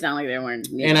make it sound like they weren't.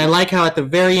 And I like how at the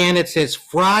very end it says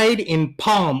fried in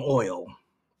palm oil.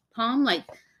 Palm, like,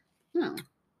 no.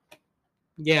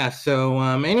 Yeah. So,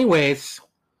 anyways,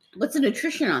 what's the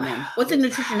nutrition on them? What's the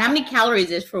nutrition? How many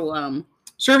calories is for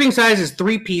Serving size is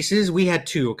 3 pieces. We had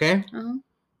 2. Okay. Uh-huh.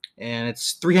 And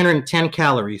it's 310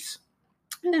 calories.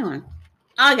 No.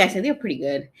 Oh, guys, they're pretty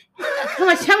good. How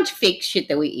much fake shit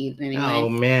that we eat anyway? Oh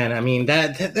man, I mean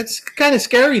that's kind of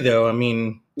scary though. I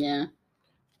mean, yeah.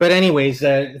 But anyways,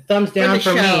 thumbs down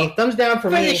for me. Thumbs down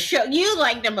for me. For the show, you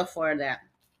liked them before that.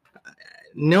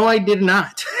 No, I did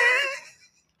not.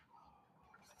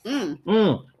 Now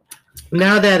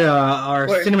that our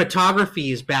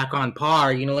cinematography is back on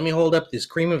par, let me hold up this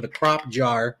cream of the crop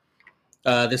jar.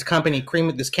 This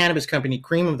cannabis company,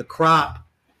 Cream of the Crop,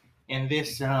 and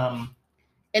this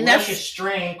and that's a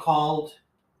strain called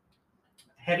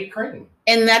Heavy Cream.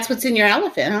 And that's what's in your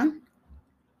elephant, huh?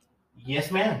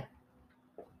 Yes, ma'am.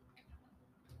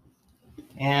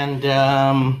 And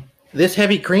this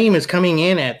Heavy Cream is coming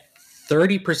in at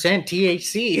 30%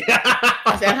 THC. Is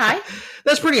that high?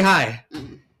 That's pretty high.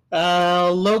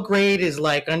 Low grade is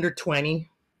like under 20.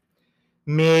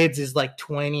 Mids is like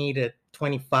 20 to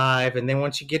 25. And then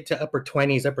once you get to upper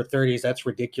 20s, upper 30s, that's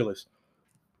ridiculous.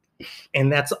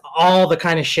 And that's all the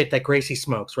kind of shit that Gracie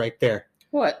smokes right there.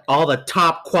 What? All the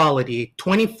top quality,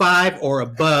 25 or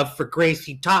above for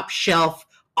Gracie, top shelf,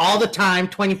 all the time,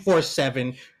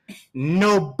 24/7.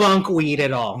 No bunk weed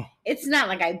at all. It's not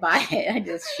like I buy it. I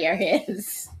just share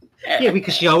his. Yeah,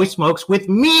 because she always smokes with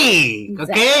me.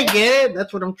 Exactly. Okay, get it?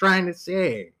 That's what I'm trying to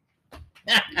say.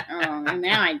 Oh,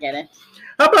 now I get it.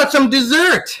 How about some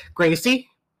dessert, Gracie?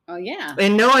 Oh, yeah.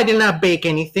 And no, I did not bake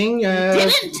anything.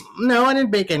 Didn't? No, I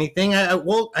didn't bake anything. I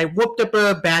whooped up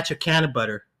a batch of canna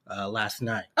butter last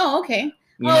night. Oh, okay.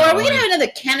 Are we going to have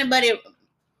another canna butter?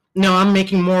 No, I'm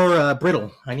making more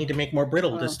brittle. I need to make more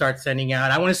brittle to start sending out.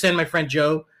 I want to send my friend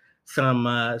Joe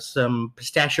some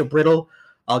pistachio brittle.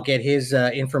 I'll get his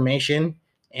information.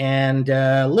 And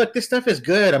look, this stuff is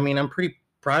good. I mean, I'm pretty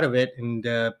proud of it. And,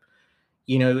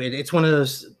 it's one of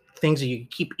those things that you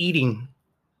keep eating.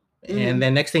 Mm-hmm. And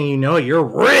then next thing you know, you're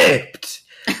ripped.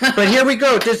 But here we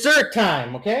go. Dessert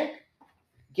time, okay?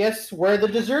 Guess where the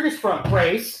dessert is from,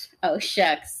 Grace? Oh,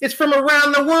 shucks. It's from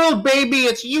around the world, baby.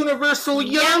 It's universal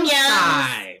yum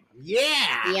time.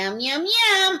 Yeah. Yum, yum,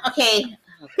 yum. Okay.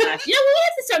 Oh, gosh. We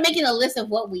have to start making a list of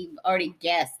what we've already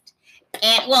guessed.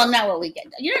 And, not what we get.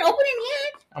 You're not opening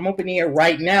yet? I'm opening it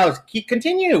right now.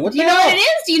 Continue. Do you know what it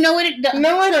is? Do you know what it does?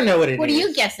 No, I don't know what it is. What are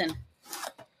you guessing?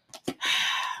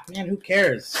 Man, who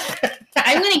cares?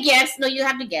 I'm gonna guess. No, you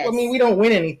have to guess. I mean, we don't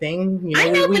win anything. I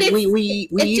know, we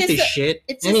eat this shit.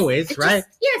 Anyways, right?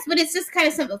 Yes, but it's just kind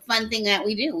of some fun thing that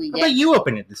we do. How about you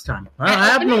open it this time?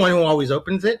 I'm the one who always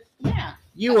opens it. Yeah.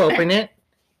 You open it.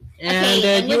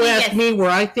 And you ask me where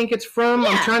I think it's from. Yeah.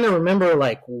 I'm trying to remember,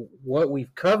 like, what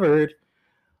we've covered.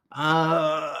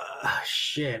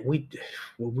 Shit.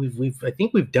 I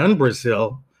think we've done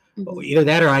Brazil. Mm-hmm. Either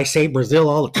that or I say Brazil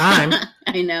all the time.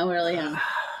 I know, really.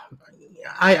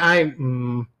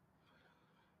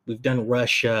 We've done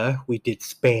Russia. We did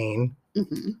Spain.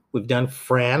 Mm-hmm. We've done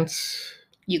France.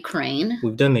 Ukraine.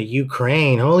 We've done the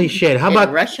Ukraine. Holy shit! How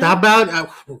about Russia? How about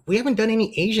we haven't done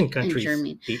any Asian countries?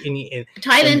 Germany.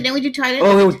 Thailand. Didn't we do Thailand?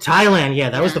 Oh, it was Thailand. Yeah,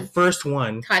 that was the first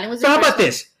one. Thailand was. So how about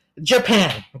this?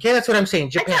 Japan. Okay, that's what I'm saying.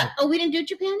 Japan. We didn't do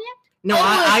Japan yet. No,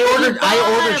 I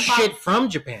ordered shit from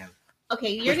Japan.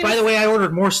 Okay, by the way, I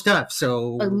ordered more stuff.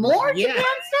 So more Japan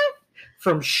stuff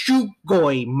from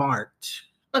Shugoi Mart.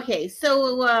 Okay,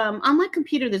 so on my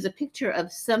computer, there's a picture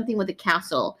of something with a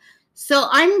castle. So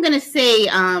I'm gonna say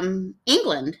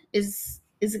England. Is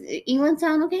England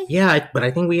sound okay? Yeah, but I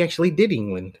think we actually did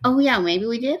England. Oh yeah, maybe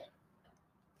we did.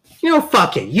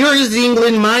 Fuck it. Yours is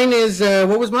England. Mine is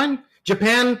what was mine?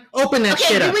 Japan. Open that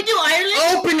shit up. Did we do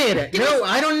Ireland? Open it. No,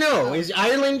 I don't know. Is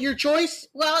Ireland your choice?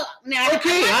 Well, no.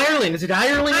 Okay, Ireland. Is it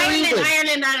Ireland or England?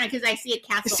 Ireland, because I see a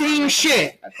castle. Same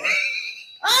shit. Okay.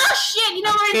 Oh shit! You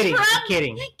know where Kidding, it's from? I'm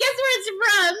kidding. Guess where it's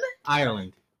from?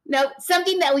 Ireland. No,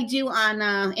 something that we do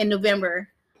on in November.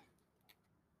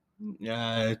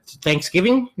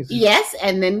 Thanksgiving? Yes,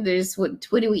 and then there's what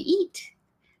do we eat?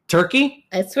 Turkey?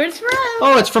 That's where it's from.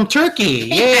 Oh, it's from Turkey.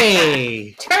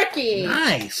 Yay. Turkey.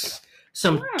 Nice.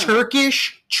 Some Yeah.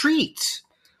 Turkish treats.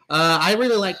 I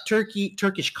really like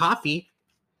Turkish coffee.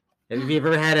 Have you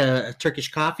ever had a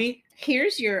Turkish coffee?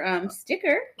 Here's your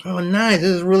sticker. Oh, nice. This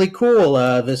is really cool.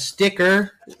 The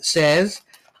sticker says,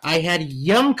 I had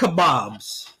yum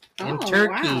kebabs in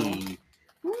Turkey. Wow.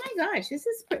 Oh my gosh, this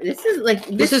is like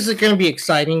This is going to be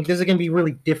exciting. This is going to be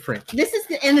really different. This is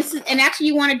actually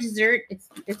you want a dessert?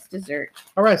 It's dessert.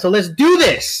 All right, so let's do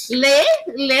this. What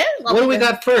What do we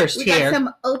got first We here? got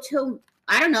some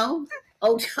I don't know,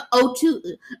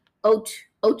 O2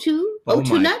 Oh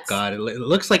my nuts. God, it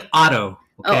looks like Otto.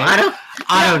 Oh, Okay? I don't.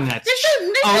 Otto nuts.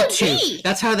 There's no O2. G.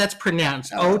 That's how that's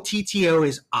pronounced. Oh. OTTO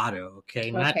is Otto,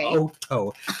 okay? Not Okay.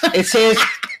 Otto. It says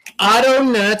Otto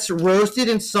nuts, roasted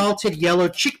and salted yellow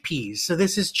chickpeas. So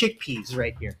this is chickpeas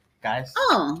right here, guys.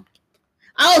 Oh,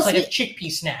 It's like a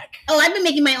chickpea snack. I've been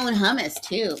making my own hummus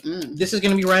too. This is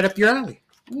going to be right up your alley.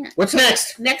 Yeah. What's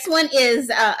next? Next one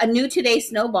is a new today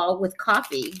snowball with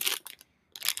coffee.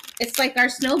 It's like our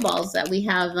snowballs that we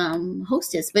have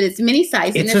Hostess, but it's mini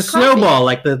size. It's and a coffee. snowball,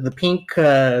 like the pink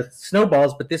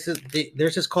snowballs, but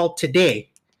theirs is called Today.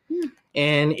 Hmm.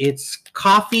 And it's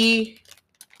coffee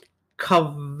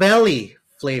Cavelli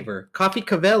flavor. Coffee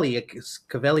Cavelli.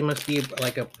 Cavelli must be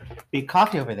like a big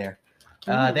coffee over there.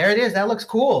 There it is. That looks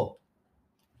cool.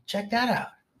 Check that out.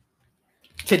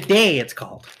 Today it's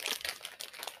called.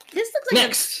 This looks like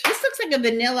Next. this looks like a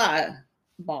vanilla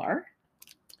bar.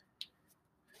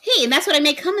 Hey, and that's what I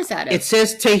make hummus out of. It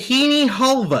says tahini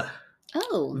halva,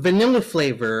 oh, vanilla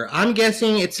flavor. I'm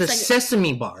guessing it's a It's like a-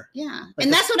 sesame bar. yeah, Like and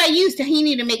a- that's what I use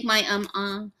tahini to make my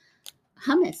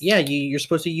hummus. Yeah, you're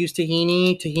supposed to use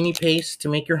tahini paste to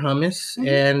make your hummus.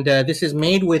 And this is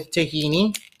made with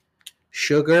tahini,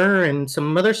 sugar, and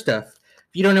some other stuff.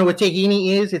 If you don't know what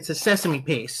tahini is, it's a sesame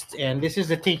paste. And this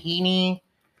is a tahini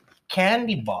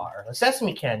candy bar, a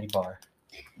sesame candy bar.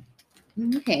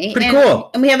 Okay, Pretty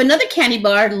cool. And we have another candy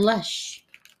bar, Lush.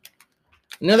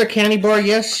 Another candy bar,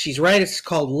 yes, she's right. It's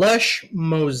called Lush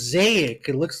Mosaic.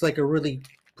 It looks like a really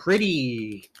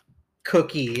pretty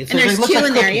cookie. And there's it looks two like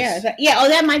in there. cookies. Yeah. Oh,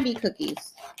 that might be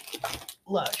cookies.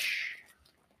 Lush.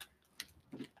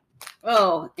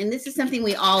 Oh, and this is something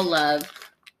we all love.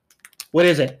 What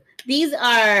is it? These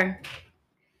are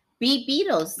beet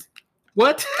beetles.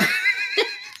 What?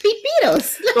 Beet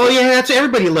beetles. Oh yeah, that's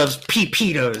everybody loves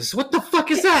pepitos. What the fuck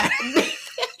is that?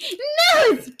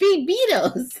 No, it's beet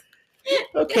beetles.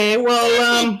 Okay,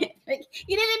 well, You didn't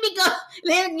let me go.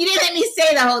 You didn't let me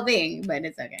say the whole thing, but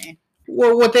it's okay.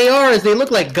 well, what they are is they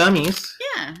look like gummies.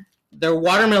 Yeah. They're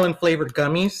watermelon flavored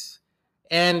gummies,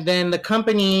 and then the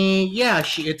company, yeah,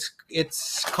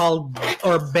 it's called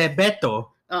or Bebeto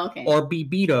Oh, okay. or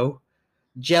Bibito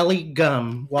jelly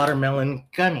gum watermelon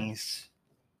gummies.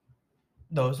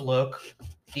 Those look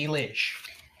delish.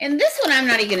 And this one I'm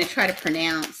not even going to try to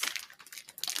pronounce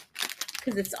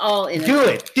because it's all in. Do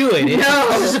it. No.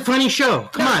 This is a funny show.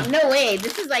 Come on. No way.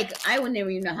 This is like I would never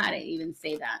even know how to even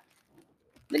say that.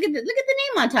 Look at the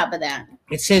name on top of that.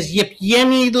 It says Yip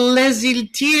Yemi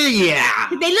Leziltilia.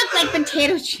 They look like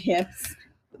potato chips.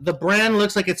 The brand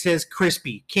looks like it says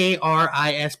Crispy,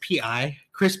 Krispi,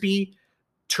 Crispy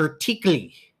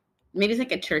Turtikli. Maybe it's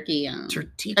like a turkey.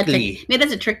 Turtikli. Maybe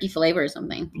that's a turkey flavor or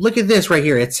something. Look at this right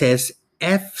here. It says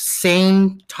F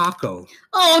Sane Taco.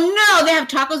 Oh no, they have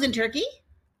tacos in Turkey.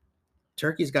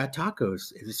 Turkey's got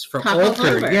tacos. It's from Taco Alter.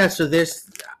 flavor. Yeah, so this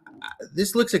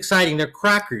looks exciting. They're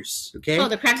crackers, okay? Oh,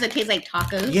 the crackers that taste like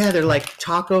tacos. Yeah, they're like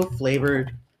taco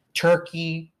flavored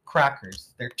turkey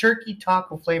crackers. They're turkey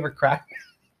taco flavored crackers.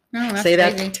 Oh, that's Say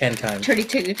that crazy. 10 times.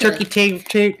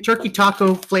 Turkey. Turkey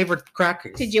taco flavored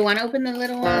crackers. Did you want to open the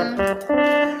little?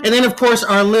 And then of course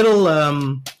our little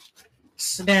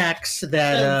snacks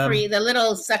that free, the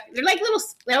little suck. They're like little.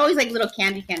 They're always like little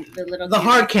candy. The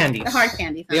hard candies. The hard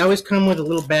candies. They always come with a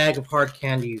little bag of hard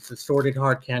candies, assorted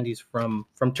hard candies from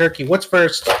Turkey. What's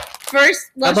first?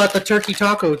 First, How about the turkey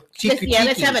taco?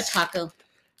 let's have a taco.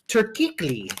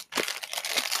 Turkikli.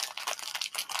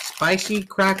 Spicy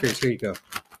crackers. Here you go.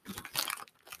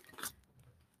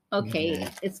 Okay, Yeah.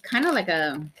 it's kind of like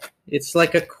a. It's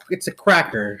a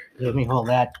cracker. Let me hold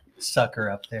that sucker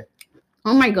up there.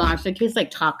 Oh my gosh, it tastes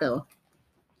like taco.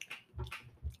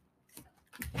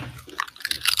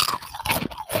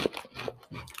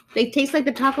 They taste like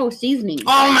the taco seasoning.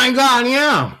 Oh my god,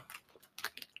 yeah.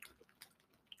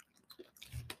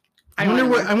 I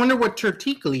wonder what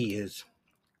turkikli is.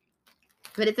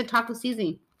 But it's a taco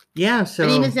seasoning. Yeah, so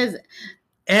It even says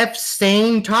F.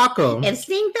 Stain Taco. F.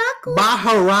 Stain Taco.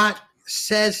 Baharat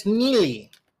says Neely.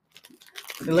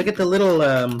 And look at the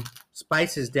little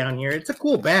spices down here. It's a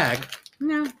cool bag.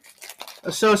 No.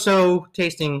 So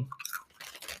tasting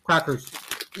crackers.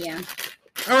 Yeah.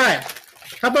 All right.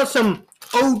 How about some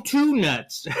O2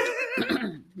 nuts?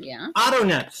 Yeah. Auto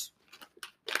nuts.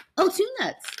 O2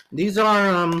 nuts. These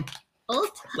are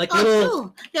like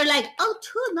little They're like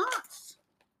O2 nuts.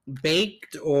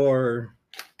 baked or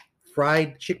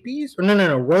fried chickpeas. Or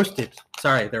no, roasted.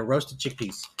 Sorry, they're roasted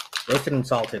chickpeas. Roasted and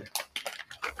salted.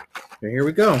 So here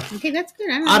we go. Okay, that's good.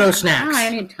 Auto snacks. Oh, I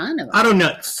need a ton of them. Auto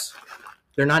nuts.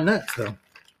 They're not nuts though.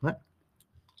 What?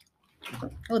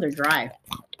 Oh, they're dry.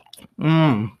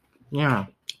 Yeah.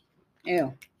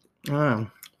 Ew.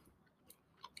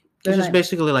 This is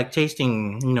basically like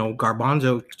tasting,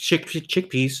 garbanzo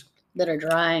chickpeas that are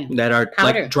dry. That are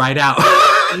powder. Like dried out.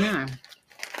 Yeah.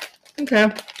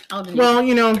 Okay.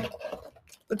 Well,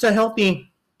 it's a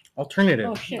healthy alternative,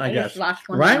 oh, shit. I guess. Just lost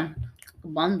one right?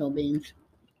 Garbanzo beans.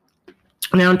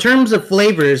 Now, in terms of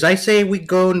flavors, I say we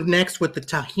go next with the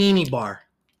tahini bar.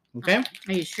 Okay.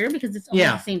 Are you sure? Because it's all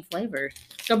the same flavors.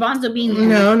 Garbanzo beans.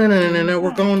 No.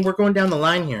 We're going down the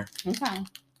line here. Okay.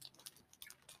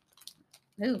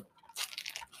 Ooh.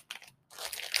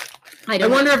 I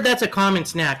wonder if that's a common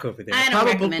snack over there. I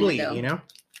don't Probably, recommend it,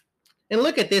 And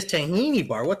look at this tahini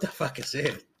bar. What the fuck is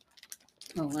it?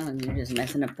 Oh, well, you're just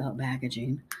messing up the whole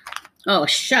packaging. Oh,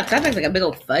 shucks. That looks like a big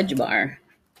old fudge bar.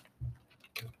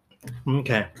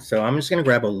 Okay. So I'm just going to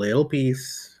grab a little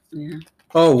piece. Yeah.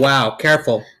 Oh, wow.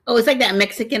 Careful. Oh, it's like that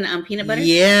Mexican peanut butter?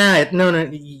 Yeah. No.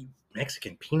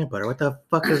 Mexican peanut butter. What the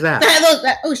fuck is that?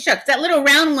 Oh, shucks. That little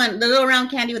round one. The little round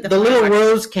candy with the little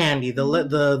rose candy. The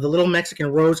little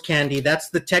Mexican rose candy. That's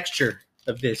the texture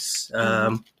of this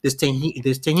this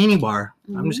tahini bar.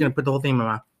 Mm-hmm. I'm just going to put the whole thing in my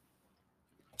mouth.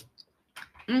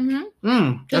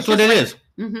 Mm-hmm. That's what it is.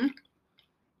 Mm-hmm.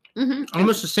 Mm-hmm.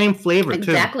 Almost the same flavor,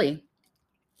 exactly.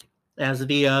 As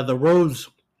the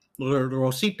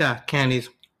Rosita candies,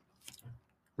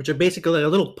 which are basically a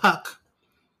little puck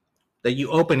that you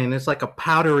open and it's like a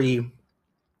powdery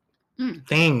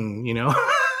thing,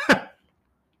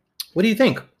 What do you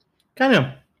think? Kind of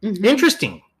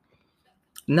interesting.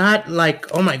 Not like,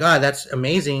 oh my god, that's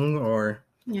amazing or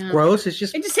gross. It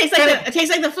just tastes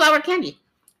like the flour candy.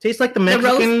 Tastes like the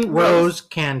Mexican rose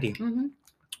candy. Mm-hmm.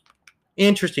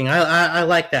 Interesting. I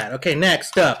like that. Okay,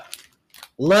 next up.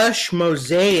 Lush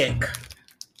Mosaic.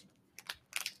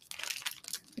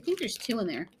 I think there's 2 in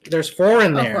there. There's 4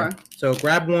 in there. 4. So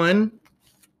grab one.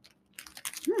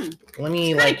 Let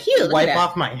me wipe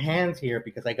off my hands here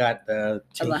because I got the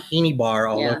tahini bar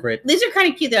all over it. These are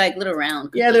kind of cute. They're like little round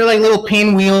cookies. Yeah, they're like little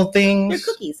pinwheel things.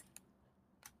 They're cookies.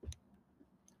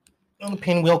 Little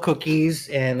pinwheel cookies,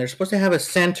 and they're supposed to have a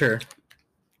center.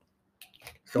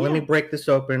 So let me break this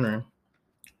open.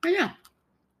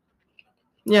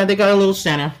 Yeah, they got a little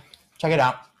center. Check it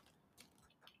out.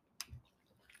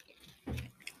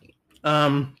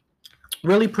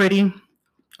 Really pretty.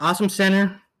 Awesome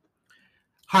center.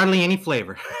 Hardly any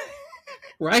flavor.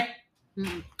 Right?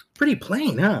 Mm-hmm. Pretty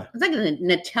plain, huh? It's like a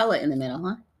Nutella in the middle,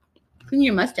 huh? In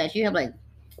your mustache, you have like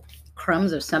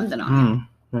crumbs of something on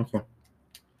it. Okay.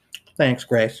 Thanks,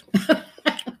 Grace.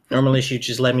 Normally she'd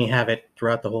just let me have it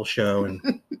throughout the whole show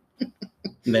and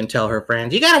then tell her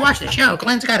friends, you gotta watch the show.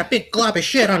 Glenn's got a big glob of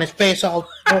shit on his face all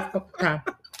the time.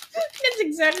 That's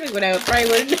exactly what I probably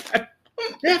would have done.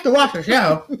 You have to watch the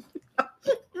show.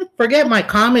 Forget my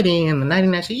comedy in the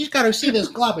 99. You just gotta see this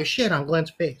glob of shit on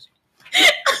Glenn's face.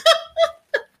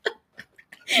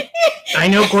 I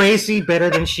know Gracie better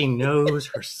than she knows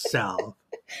herself.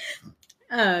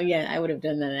 Oh, yeah, I would have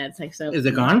done that. That's like so. Is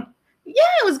it gone? Yeah,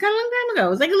 it was gone a long time ago. It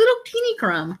was like a little teeny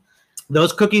crumb.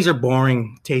 Those cookies are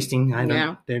boring tasting. I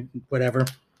know. They're whatever.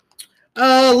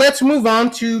 Let's move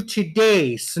on to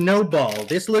today's Snowball.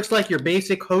 This looks like your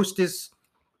basic Hostess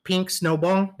pink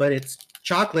Snowball, but it's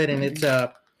chocolate and it's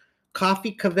a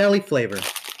coffee Cavelli flavor.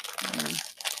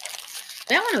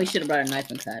 That one we should have brought a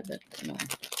knife inside, but no.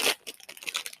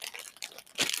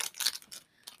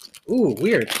 Ooh,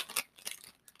 weird.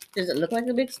 Does it look like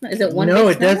a big snow? Is it one? No,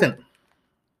 big it doesn't.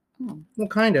 Oh. Well,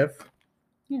 kind of.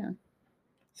 Yeah.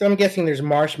 So I'm guessing there's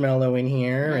marshmallow in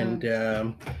here, and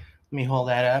let me hold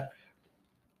that up.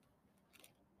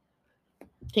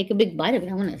 Take a big bite of it.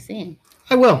 I want to see.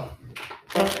 I will.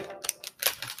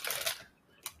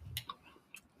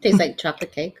 Tastes like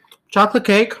chocolate cake. Chocolate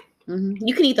cake. Mm-hmm.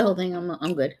 You can eat the whole thing.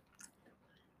 I'm good.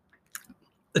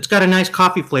 It's got a nice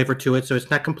coffee flavor to it, so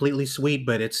it's not completely sweet,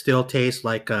 but it still tastes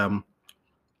like Oh,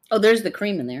 there's the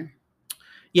cream in there.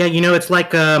 Yeah, it's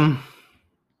like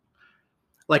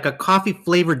like a coffee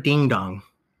flavored ding dong.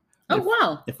 Oh,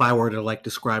 wow. If I were to like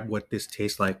describe what this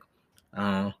tastes like.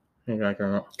 Because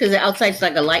the outside's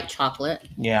like a light chocolate.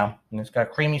 Yeah, and it's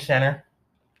got creamy center.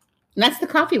 And that's the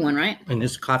coffee one, right? And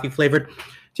this coffee flavored.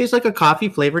 Tastes like a coffee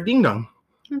flavored ding dong.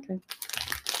 Okay.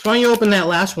 So why don't you open that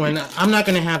last one? I'm not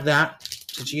going to have that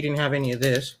since you didn't have any of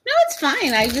this. No, it's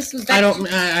fine. I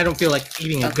don't feel like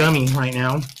eating a gummy right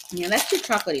now. Yeah, that's too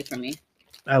chocolatey for me.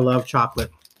 I love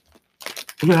chocolate.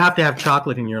 You have to have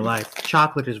chocolate in your life.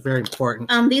 Chocolate is very important.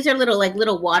 These are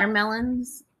little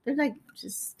watermelons. They're like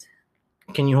just.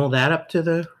 Can you hold that up to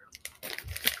the?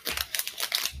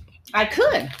 I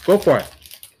could. Go for it.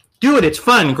 Do it. It's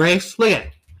fun, Grace. Look at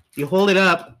it. You hold it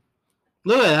up.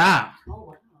 Look at that.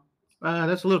 Oh, wow.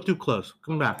 That's a little too close.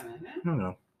 Come back.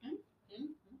 No.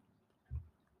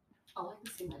 Oh, I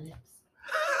can see my lips.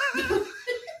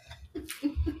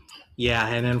 Yeah,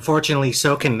 and unfortunately,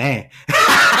 so can they.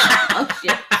 Oh,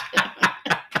 shit.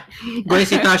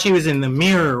 Gracie thought she was in the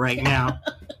mirror right now.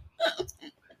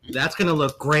 That's going to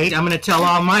look great. I'm going to tell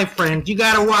all my friends, you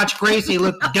got to watch Gracie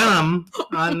look dumb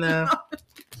on the...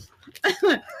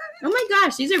 Oh, my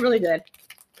gosh. These are really good.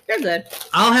 They're good.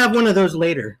 I'll have one of those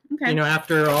later. Okay.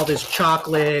 After all this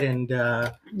chocolate and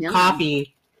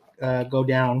coffee go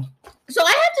down. So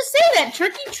I have to say that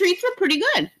turkey treats were pretty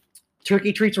good.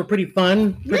 Turkey treats were pretty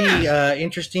fun, pretty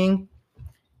interesting.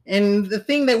 And the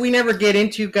thing that we never get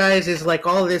into, guys, is like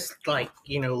all this,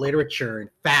 literature and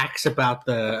facts about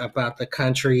the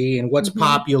country and what's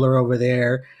popular over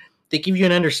there. They give you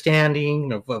an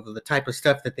understanding of the type of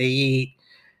stuff that they eat,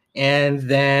 and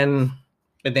then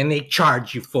they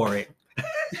charge you for it.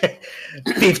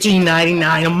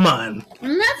 $15.99 a month. That's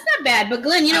not bad, but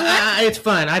Glenn, you know what? It's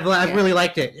fun. I've really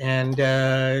liked it, and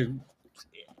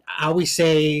I always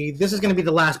say this is going to be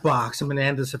the last box. I'm going to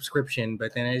end the subscription,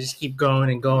 but then I just keep going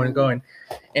and going and going.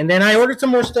 And then I ordered some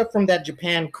more stuff from that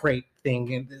Japan crate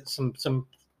thing, and some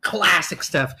classic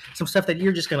stuff, some stuff that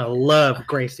you're just going to love,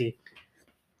 Gracie.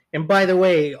 And by the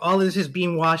way, all this is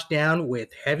being washed down with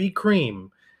heavy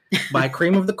cream by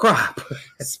Cream of the Crop.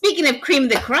 Speaking of Cream of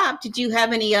the Crop, did you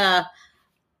have any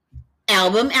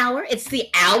album hour? It's the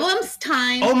albums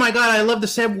time. Oh my God, I love the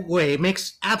segue. It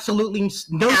makes absolutely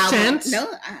no sense. No,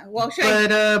 well, sure.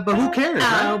 But who cares?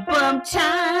 Album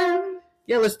time.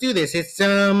 Yeah, let's do this. It's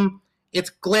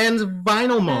Glenn's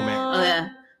vinyl moment. Oh yeah,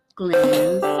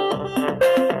 Glenn's.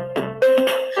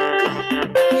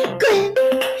 Glenn,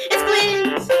 it's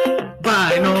Glenn's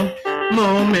vinyl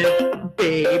moment,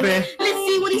 baby. Let's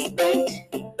see what he spent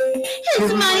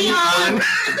his money on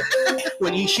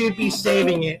when he should be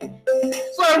saving it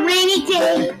for a rainy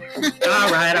day. All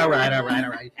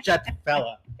right. Shut the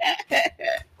fella.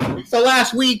 So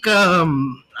last week,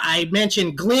 I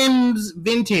mentioned Glimm's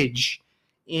Vintage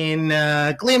in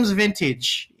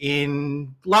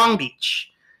Long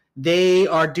Beach. They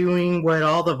are doing what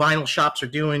all the vinyl shops are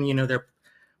doing. They're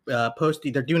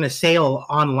they're doing a sale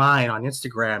online on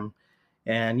Instagram,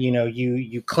 and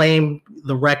you claim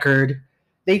the record.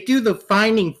 They do the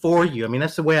finding for you. I mean,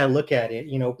 that's the way I look at it.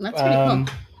 That's pretty cool.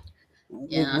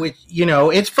 Yeah. Which,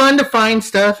 it's fun to find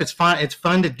stuff. It's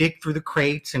fun to dig through the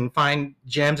crates and find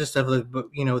gems and stuff.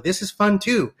 But this is fun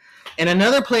too. And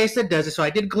another place that does it. So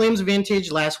I did Glimm's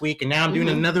Vintage last week, and now I'm doing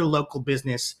another local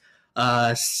business,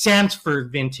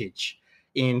 Sanford Vintage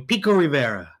in Pico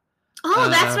Rivera. Oh,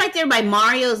 that's right there by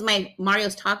Mario's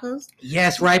Tacos.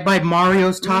 Yes, right by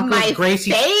Mario's Tacos. My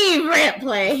Gracie's favorite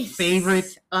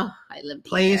place. Oh, I live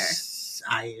place.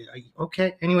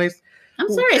 Okay. Anyways, I'm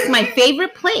sorry, it's my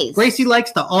favorite place. Gracie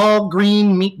likes the all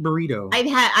green meat burrito.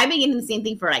 I've been getting the same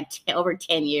thing for over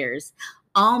 10 years.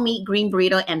 All meat green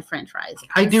burrito and French fries.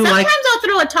 Sometimes I'll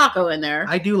throw a taco in there.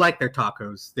 I do like their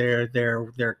tacos.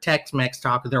 They're Tex-Mex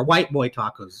tacos. They're white boy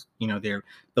tacos. They're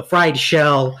the fried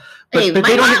shell, but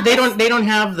they don't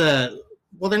have the.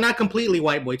 Well, they're not completely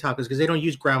white boy tacos because they don't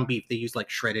use ground beef. They use like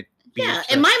shredded beef. Yeah,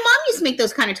 and my mom used to make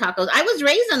those kind of tacos. I was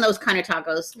raised on those kind of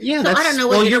tacos. Yeah, so I don't know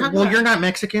what you're talking about. You're not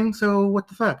Mexican, so what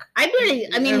the fuck? I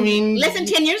mean, less than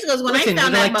 10 years ago is when I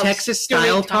found out about Texas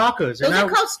style tacos. Those are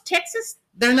called Texas.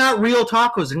 They're not real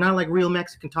tacos. They're not like real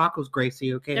Mexican tacos,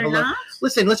 Gracie. Okay, they're not.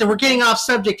 Listen. We're getting off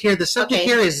subject here. The subject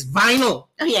here is vinyl.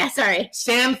 Oh yeah, sorry.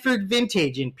 Sanford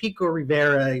Vintage in Pico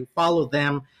Rivera. You follow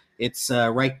them. It's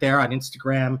right there on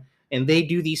Instagram, and they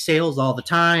do these sales all the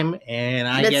time. And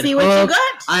I get hooked. What you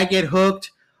got. I get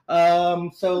hooked.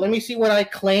 So let me see what I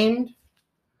claimed.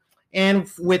 And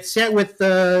with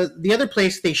the other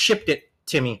place, they shipped it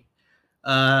to me.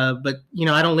 But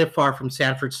I don't live far from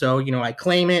Sanford, so I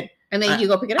claim it. And then you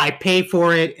go pick it up? I pay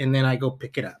for it, and then I go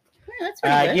pick it up. Yeah, that's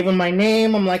pretty good. I give them my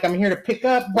name. I'm like, I'm here to pick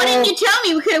up. Why didn't you tell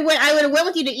me? I would have went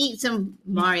with you to eat some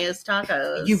Mario's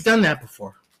tacos. You've done that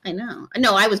before. I know.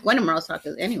 No, I was going to Merle's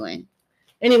Tacos anyway.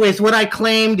 Anyways, what I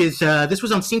claimed is this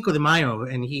was on Cinco de Mayo,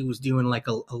 and he was doing like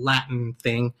a Latin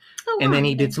thing, and then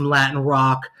he did some Latin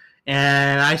rock,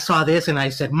 and I saw this, and I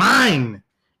said, mine,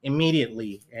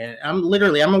 immediately. And I'm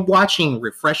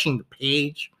refreshing the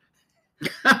page.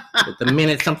 At the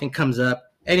minute something comes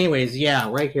up. Anyways, yeah,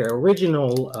 right here,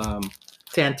 original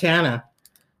Santana,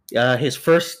 his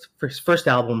first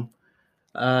album.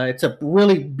 It's a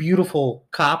really beautiful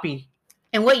copy.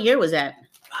 And what year was that?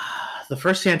 The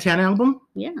first Santana album?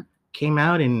 Yeah. Came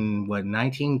out in,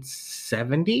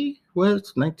 1970?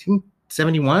 Was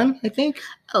 1971, I think?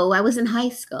 Oh, I was in high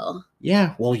school.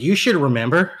 Yeah, well, you should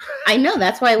remember. I know.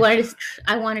 That's why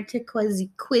I wanted to quiz you.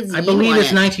 I believe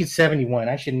it's 1971.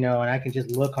 I should know, and I can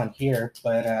just look on here.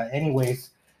 But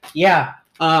anyways, yeah,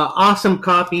 awesome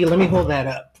copy. Let me hold that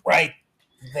up right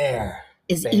there.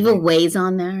 Is Evil Ways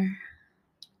on there?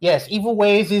 Yes, Evil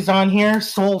Ways is on here.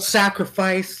 Soul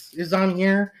Sacrifice is on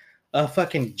here. A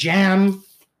fucking jam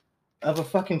of a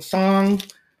fucking song.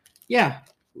 Yeah,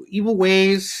 Evil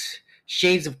Ways,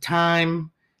 Shades of Time.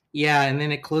 Yeah, and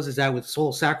then it closes out with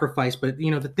Soul Sacrifice. But,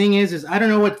 the thing is I don't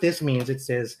know what this means. It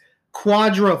says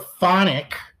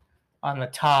quadraphonic on the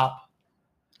top.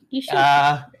 You should.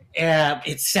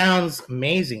 It sounds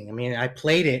amazing. I mean, I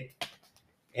played it,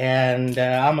 and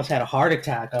I almost had a heart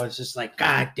attack. I was just like,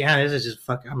 God damn, this is just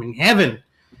fucking, I'm in heaven.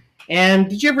 And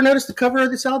did you ever notice the cover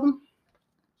of this album?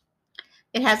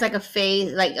 It has like a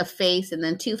face, and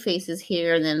then two faces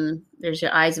here, and then there's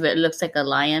your eyes, but it looks like a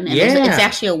lion. And it's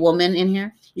actually a woman in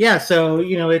here. Yeah, so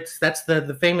that's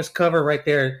the famous cover right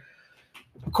there.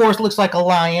 Of course, looks like a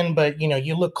lion, but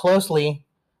you look closely,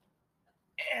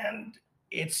 and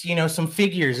it's some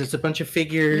figures. It's a bunch of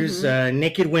figures,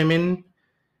 naked women.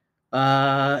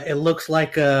 It looks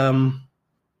like you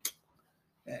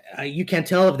can't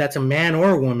tell if that's a man or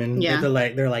a woman. Yeah,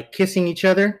 they're like kissing each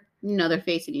other. No, they're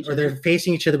facing each other. Or they're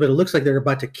facing each other, but it looks like they're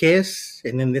about to kiss.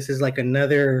 And then this is like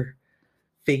another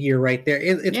figure right there.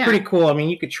 It's pretty cool. I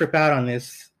mean, you could trip out on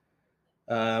this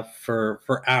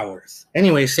for hours.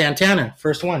 Anyway, Santana,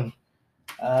 first one.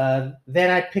 Then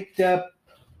I picked up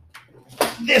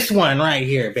this one right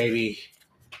here, baby.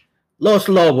 Los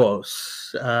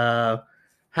Lobos.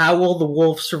 How Will the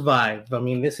Wolf Survive? I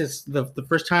mean, this is the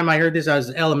first time I heard this. I was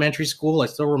in elementary school. I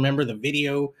still remember the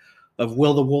video of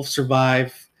Will the Wolf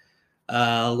Survive.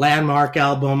 Landmark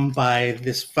album by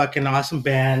this fucking awesome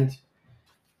band.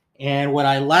 And what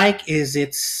I like is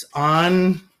it's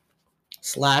on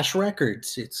Slash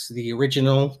Records. It's the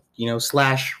original,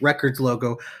 Slash Records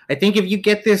logo. I think if you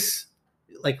get this,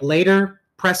 like later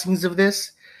pressings of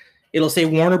this, it'll say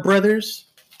Warner Brothers.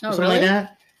 Something like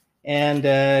that. And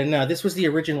no, this was the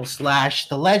original Slash,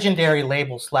 the legendary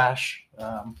label Slash,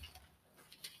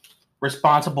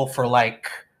 responsible for like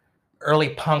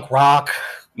early punk rock,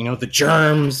 the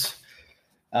Germs,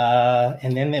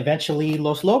 and then eventually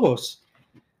Los Lobos.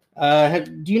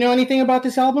 Do you know anything about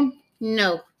this album?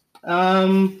 No.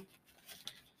 Yeah,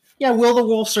 Will the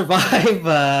Wolf Survive?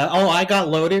 I Got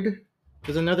Loaded.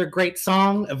 There's another great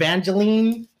song,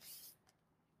 Evangeline.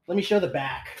 Let me show the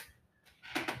back.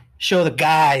 Show the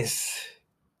guys.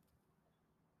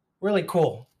 Really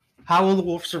cool. How Will the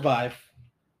Wolf Survive?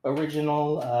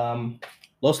 Original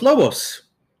Los Lobos.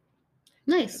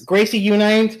 Nice. Gracie, you and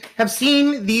I have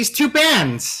seen these two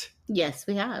bands. Yes,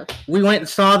 we have. We went and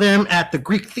saw them at the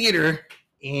Greek Theater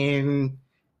in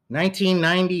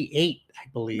 1998, I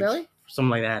believe. Really?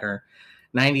 Something like that, or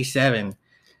 97.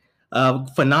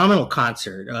 Phenomenal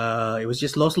concert. It was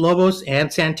just Los Lobos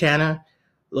and Santana.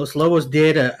 Los Lobos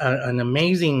did an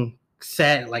amazing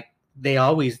set, like they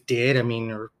always did. I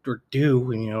mean, or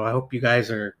do. And, I hope you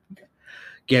guys are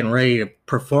getting ready to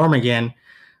perform again.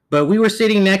 But we were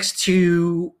sitting next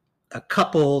to a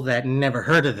couple that never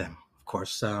heard of them, of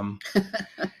course. And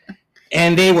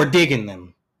they were digging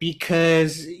them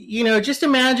because, just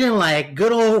imagine like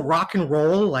good old rock and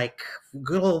roll, like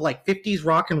good old like 50s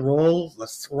rock and roll,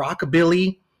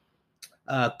 rockabilly,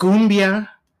 cumbia,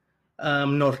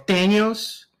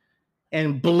 norteños,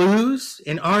 and blues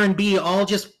and R&B all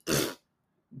just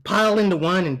piled into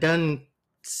one and done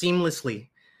seamlessly.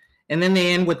 And then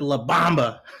they end with La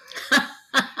Bamba.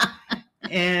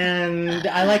 And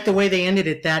I like the way they ended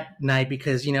it that night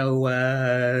because,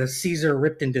 Caesar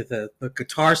ripped into the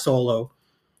guitar solo.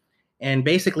 And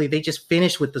basically they just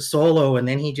finished with the solo and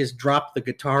then he just dropped the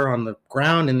guitar on the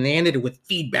ground and they ended it with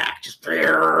feedback. Just and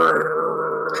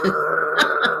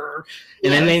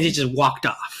then they just walked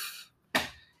off.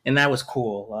 And that was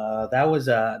cool. That was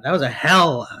a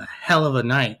hell of a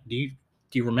night. Do you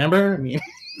remember? I mean,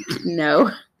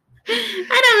 no.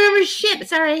 I don't remember shit.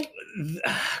 Sorry.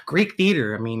 Greek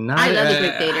theater. I mean, not, I love the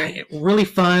Greek theater. Really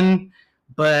fun,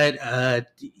 but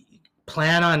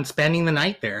plan on spending the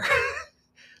night there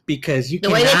because you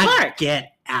cannot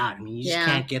get out. I mean, you just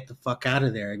can't get the fuck out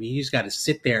of there. I mean, you just got to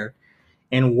sit there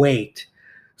and wait.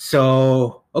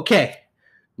 So, okay.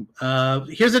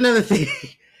 Here's another thing.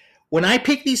 When I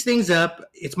pick these things up,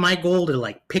 it's my goal to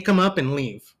like pick them up and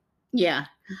leave. Yeah.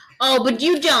 Oh, but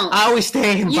you don't. I always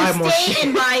stay and buy more shit. You stay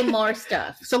and buy more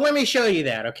stuff. So let me show you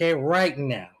that, okay? Right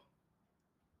now.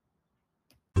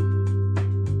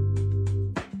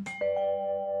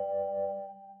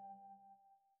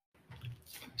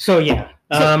 So yeah,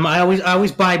 I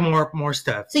always buy more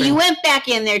stuff. So you went back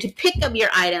in there to pick up your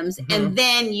items, and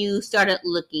then you started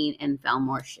looking and found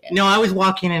more shit. No, I was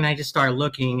walking and I just started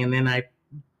looking, and then I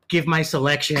give my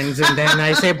selections, and then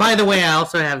I say, by the way, I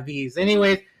also have these.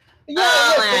 Anyways,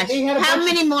 yeah, how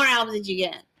many more albums did you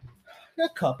get? A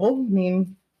couple. I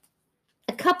mean,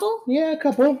 a couple? Yeah, a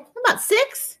couple. About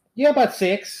 6? Yeah, about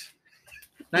 6.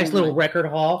 Nice little record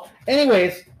haul.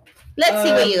 Anyways. Let's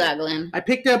see what you got, Glenn. I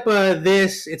picked up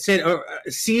this. It said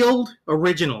sealed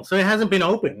original, so it hasn't been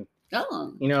opened.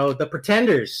 Oh. You know, The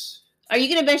Pretenders. Are you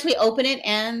going to eventually open it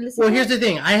and listen? Well, here's the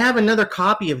thing. I have another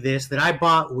copy of this that I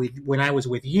bought when I was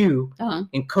with you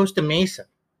in Costa Mesa.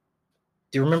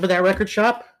 Do you remember that record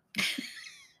shop?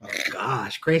 Oh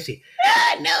gosh, crazy.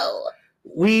 No.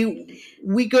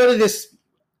 We go to this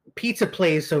pizza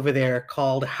place over there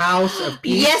called House of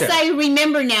Pizza. Yes, I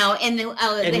remember now. And they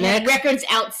had records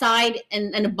outside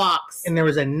in a box. And there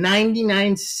was a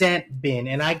 99-cent bin,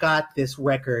 and I got this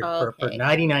record for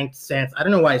 99 cents. I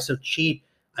don't know why it's so cheap.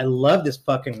 I love this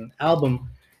fucking album.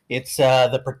 It's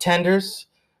The Pretenders.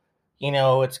 You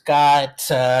know, it's got,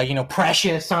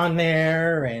 Precious on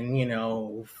there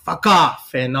and, Fuck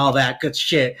Off and all that good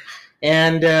shit.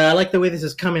 And I like the way this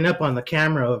is coming up on the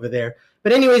camera over there.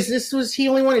 But anyways, he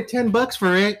only wanted $10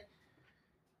 for it.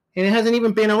 And it hasn't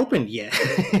even been opened yet.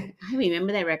 I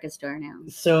remember that record store now.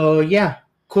 So, yeah,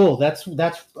 cool. That's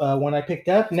one I picked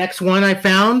up. Next one I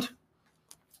found,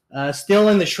 still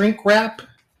in the shrink wrap.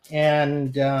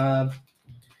 And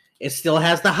it still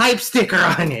has the hype sticker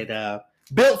on it.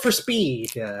 Built for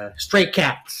Speed, Stray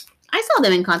Cats. I saw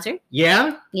them in concert.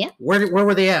 Yeah? Yeah. Where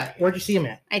were they at? Where'd you see them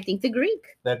at? I think the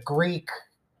Greek. The Greek.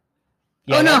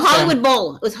 Yeah, oh, no, Hollywood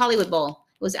Bowl. It was Hollywood Bowl.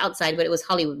 It was outside, but it was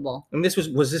Hollywood Bowl. And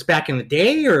was this back in the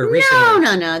day or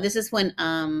recently? No. This is when,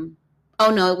 it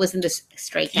wasn't the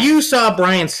Stray Cats. You saw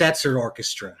Brian Setzer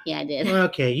Orchestra. Yeah, I did.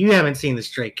 Okay, you haven't seen the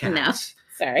Stray Cats. No.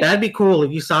 Sorry. That'd be cool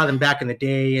if you saw them back in the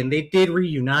day, and they did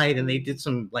reunite, and they did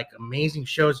some like amazing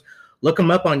shows. Look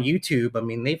them up on YouTube. I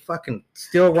mean, they fucking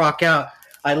still rock out.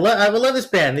 I love this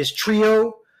band, this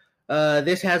trio.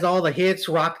 This has all the hits: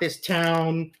 Rock This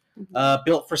Town,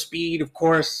 Built for Speed, of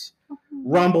course,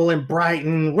 Rumble in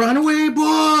Brighton, Runaway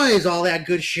Boys, all that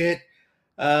good shit.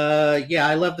 Yeah,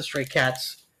 I love the Stray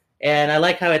Cats, and I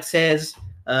like how it says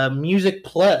Music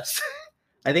Plus.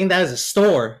 I think that is a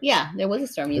store. Yeah, there was a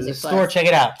store, Music Plus. Store, check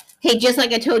it out. Hey, just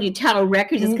like I told you, Tower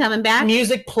Records is coming back.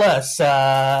 Music Plus,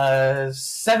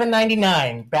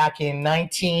 $7.99 back in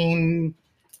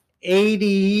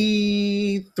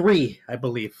 1983, I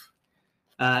believe.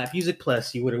 Music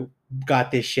Plus, you would have got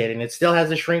this shit, and it still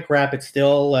has a shrink wrap. It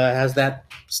still has that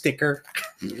sticker,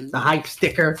 the hype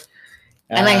sticker.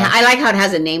 I like how it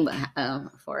has a name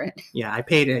for it. Yeah, I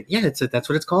paid it. Yeah, that's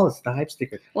what it's called. It's the hype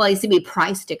sticker. Well, it used to be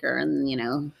price sticker, and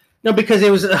No, because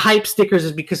it was hype stickers.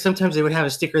 Is because sometimes they would have a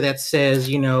sticker that says,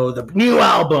 the new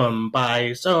album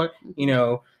by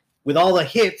with all the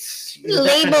hits.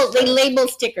 They label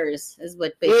stickers is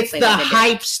what basically. It's the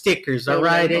hype stickers. All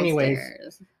right.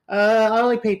 Anyways, I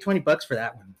only paid $20 for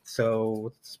that one,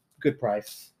 so it's a good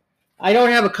price. I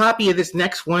don't have a copy of this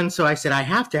next one, so I said I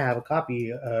have to have a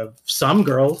copy of Some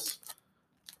Girls,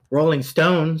 Rolling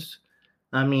Stones.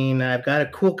 I mean, I've got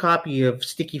a cool copy of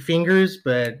Sticky Fingers,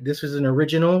 but this is an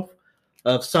original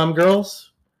of Some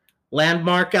Girls,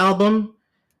 Landmark album.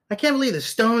 I can't believe the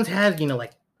Stones had,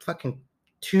 like fucking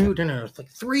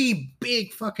 3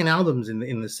 big fucking albums in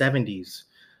the 70s.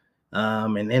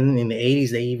 And then in the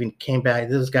 80s, they even came back.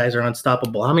 Those guys are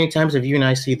unstoppable. How many times have you and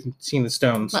I seen the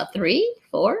Stones? About 3,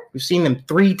 4? We've seen them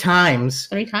 3 times.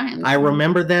 3 times. I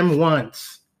remember them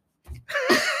once.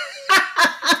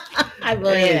 I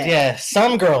believe it. Yeah,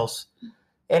 Some Girls.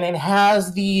 And it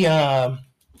has the,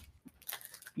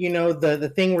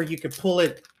 the thing where you could pull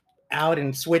it out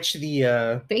and switch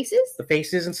the faces? The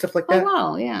faces and stuff like that. Oh,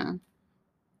 wow, yeah.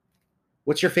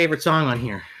 What's your favorite song on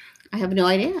here? I have no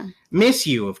idea. Miss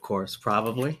You, of course,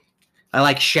 probably. I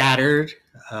like Shattered.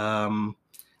 The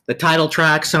title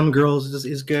track, Some Girls,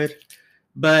 is good.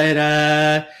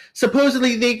 But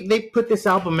supposedly they put this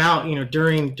album out,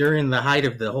 during the height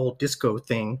of the whole disco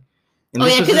thing. And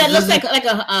because that looks like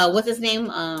a what's his name?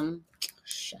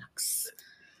 Shucks.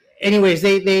 Anyways,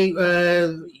 they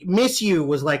 "Miss You"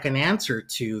 was like an answer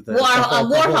to the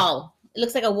Warhol. It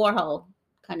looks like a Warhol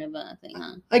kind of a thing,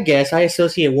 huh? I guess I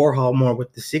associate Warhol more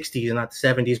with the '60s and not the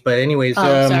 '70s. But anyways,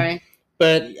 sorry.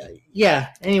 But yeah,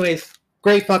 anyways,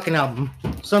 great fucking album.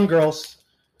 Some girls.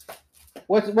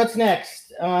 What's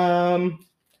next? I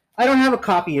don't have a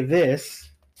copy of this.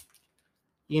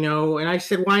 And I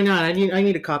said, why not? I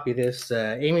need a copy of this.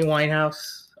 Amy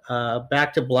Winehouse,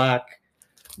 Back to Black.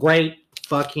 Great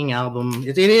fucking album.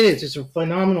 It is. It's a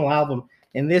phenomenal album.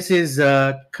 And this is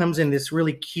comes in this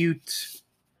really cute.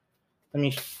 I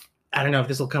don't know if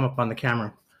this will come up on the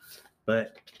camera,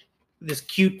 but this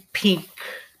cute pink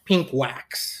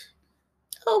wax.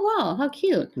 Oh wow, how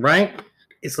cute! Right?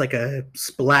 It's like a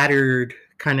splattered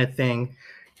kind of thing.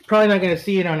 You're probably not going to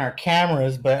see it on our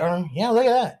cameras, but yeah, look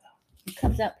at that. It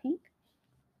comes out pink.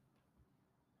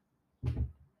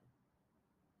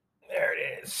 There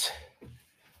it is.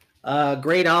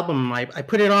 Great album. I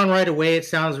put it on right away. It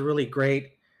sounds really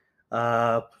great.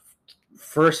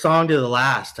 First song to the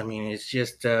last. It's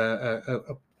just a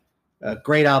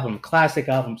great album, classic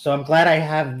album. So I'm glad I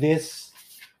have this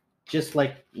just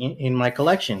like in my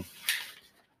collection.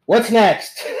 What's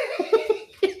next?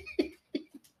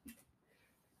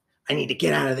 I need to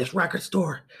get out of this record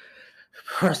store.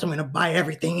 First, I'm going to buy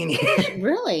everything in here.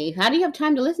 Really? How do you have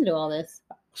time to listen to all this?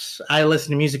 I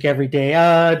listen to music every day.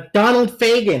 Donald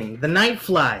Fagen, The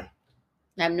Nightfly. I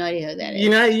have no idea who that is.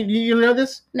 You know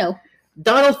this? No.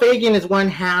 Donald Fagen is one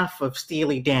half of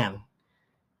Steely Dan.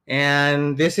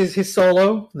 And this is his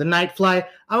solo, The Nightfly.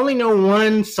 I only know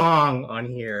one song on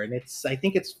here, and I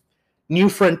think it's New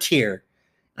Frontier.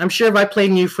 I'm sure if I play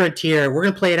New Frontier, we're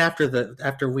gonna play it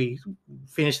after we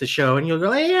finish the show, and you'll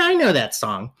go, "Yeah, I know that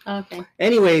song." Okay.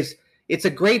 Anyways, it's a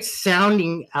great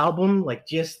sounding album, like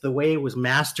just the way it was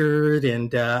mastered,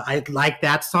 and I like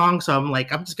that song, so I'm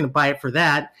just gonna buy it for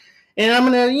that, and I'm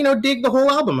gonna dig the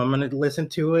whole album. I'm gonna listen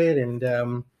to it,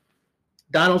 and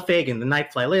Donald Fagen, The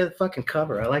Nightfly. Look at the fucking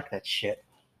cover. I like that shit.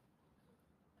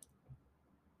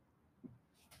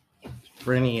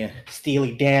 For any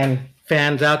Steely Dan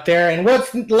fans out there. And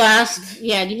what's last?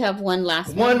 Yeah, do you have one last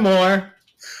one? One more.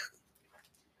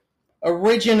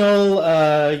 Original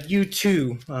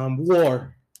U2,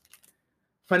 War.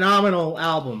 Phenomenal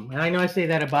album. And I know I say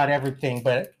that about everything,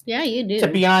 but yeah, you do. To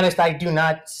be honest, I do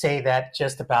not say that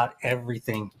just about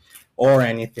everything or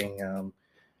anything.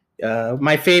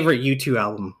 My favorite U2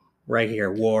 album right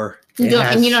here, War. And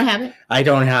you don't have it? I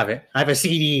don't have it. I have a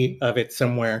CD of it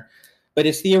somewhere. But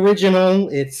it's the original.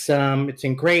 It's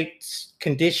in great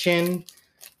condition.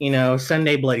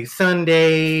 Sunday Bloody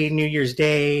Sunday, New Year's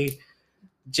Day.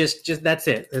 Just that's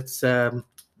it. It's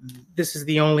this is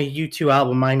the only U2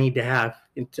 album I need to have.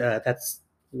 That's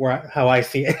how I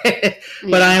see it.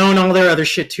 But I own all their other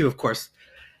shit too, of course.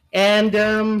 And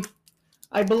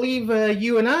I believe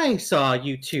you and I saw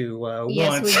U2 yes,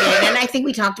 once. we did, and I think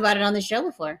we talked about it on the show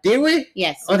before. Did we?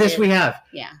 Yes. Oh, this we have.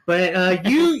 Yeah. But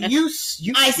you.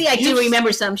 I see. I do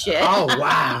remember some shit. Oh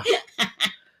wow!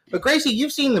 But Gracie,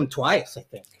 you've seen them twice, I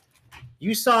think.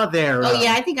 You saw their. Oh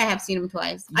yeah, I think I have seen them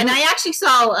twice, and I actually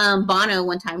saw Bono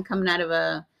one time coming out of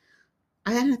a.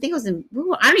 I don't think it was in.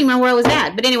 I don't even remember where I was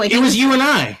at, but anyway, it was you and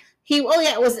I.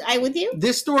 Was I with you?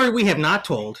 This story we have not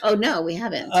told. Oh no, we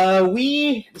haven't.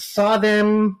 We saw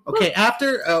them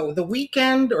after the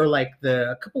weekend or like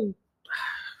a couple.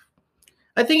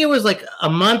 I think it was like a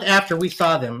month after we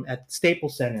saw them at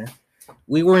Staples Center.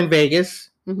 We were in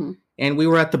Vegas, and we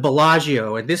were at the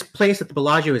Bellagio, and this place at the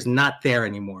Bellagio is not there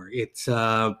anymore. It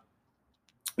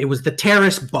was the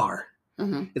Terrace Bar.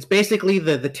 It's basically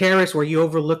the terrace where you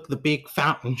overlook the big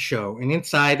fountain show. And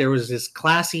inside there was this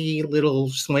classy little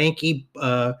swanky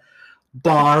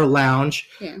bar lounge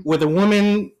with a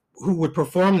woman who would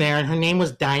perform there, and her name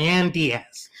was Diane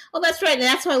Diaz. Oh, that's right. And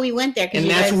that's why we went there. And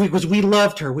that's because we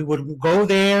loved her. We would go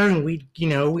there and we'd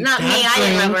not me.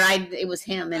 I remember. It was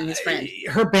him and his friend.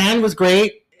 Her band was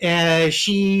great. They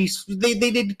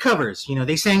did covers.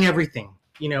 They sang everything.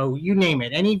 You name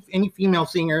it. Any female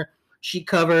singer, she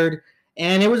covered.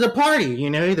 And it was a party,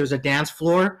 there was a dance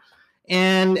floor.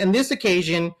 And on this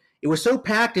occasion, it was so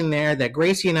packed in there that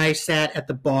Gracie and I sat at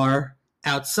the bar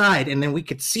outside, and then we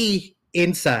could see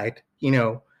inside, we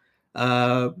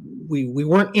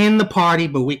weren't in the party,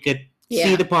 but we could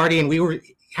see the party, and we were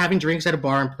having drinks at a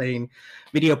bar and playing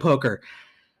video poker.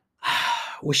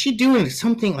 Was she doing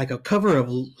something like a cover of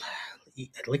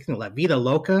La Vida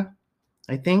Loca,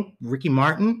 I think, Ricky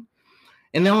Martin?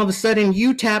 And then all of a sudden,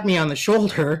 you tapped me on the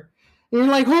shoulder, And you're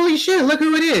like, holy shit, look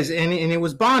who it is. And it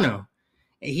was Bono.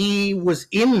 He was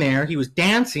in there, he was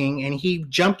dancing, and he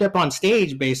jumped up on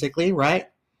stage, basically, right?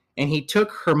 And he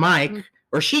took her mic,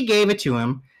 or she gave it to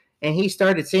him, and he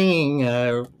started singing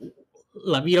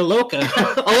La Vida Loca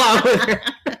along with her.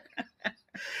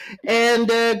 And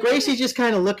Gracie's just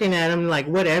kind of looking at him like,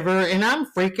 whatever. And I'm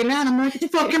freaking out. I'm like, it's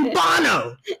fucking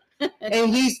Bono. And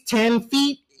he's 10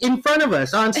 feet in front of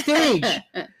us on stage.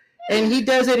 And he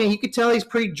does it, and you could tell he's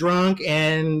pretty drunk.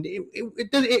 And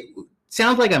it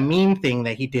sounds like a meme thing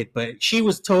that he did, but she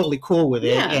was totally cool with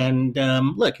it. Yeah. And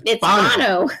look, it's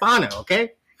Bono. Bono,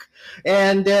 okay?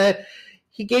 And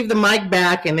he gave the mic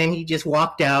back, and then he just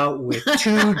walked out with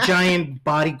 2 giant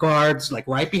bodyguards, like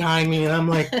right behind me. And I'm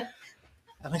like,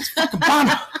 it's fucking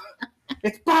Bono.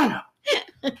 It's Bono.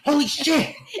 Holy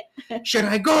shit. Should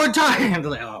I go and talk? I'm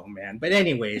like, oh, man. But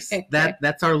anyways,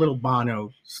 that's our little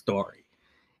Bono story.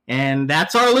 And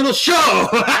that's our little show.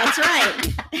 That's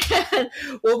right.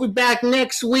 We'll be back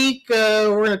next week.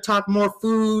 We're going to talk more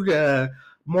food,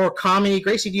 more comedy.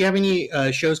 Gracie, do you have any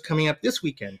shows coming up this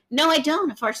weekend? No, I don't.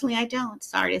 Unfortunately, I don't.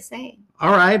 Sorry to say.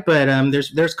 All right, but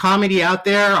there's comedy out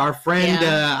there. Our friend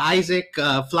Isaac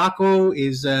Flaco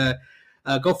is...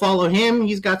 go follow him.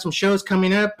 He's got some shows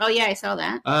coming up. Oh, yeah, I saw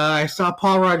that. I saw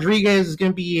Paul Rodriguez is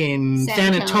going to be in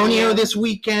San Antonio this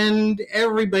weekend.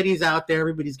 Everybody's out there.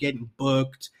 Everybody's getting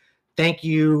booked. Thank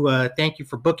you. Thank you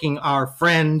for booking our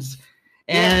friends.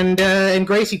 And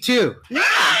Gracie, too. Yeah.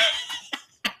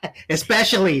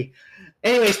 Especially.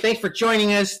 Anyways, thanks for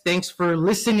joining us. Thanks for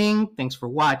listening. Thanks for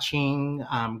watching.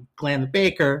 I'm Glenn the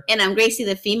Baker. And I'm Gracie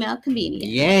the female comedian.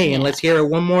 Yay, and let's hear it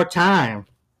one more time.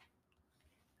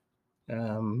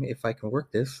 If I can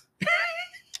work this.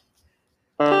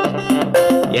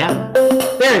 Yeah.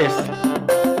 There it is.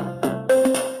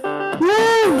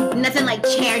 Woo! Nothing like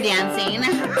chair dancing.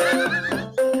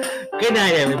 Good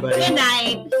night, everybody. Good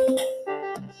night.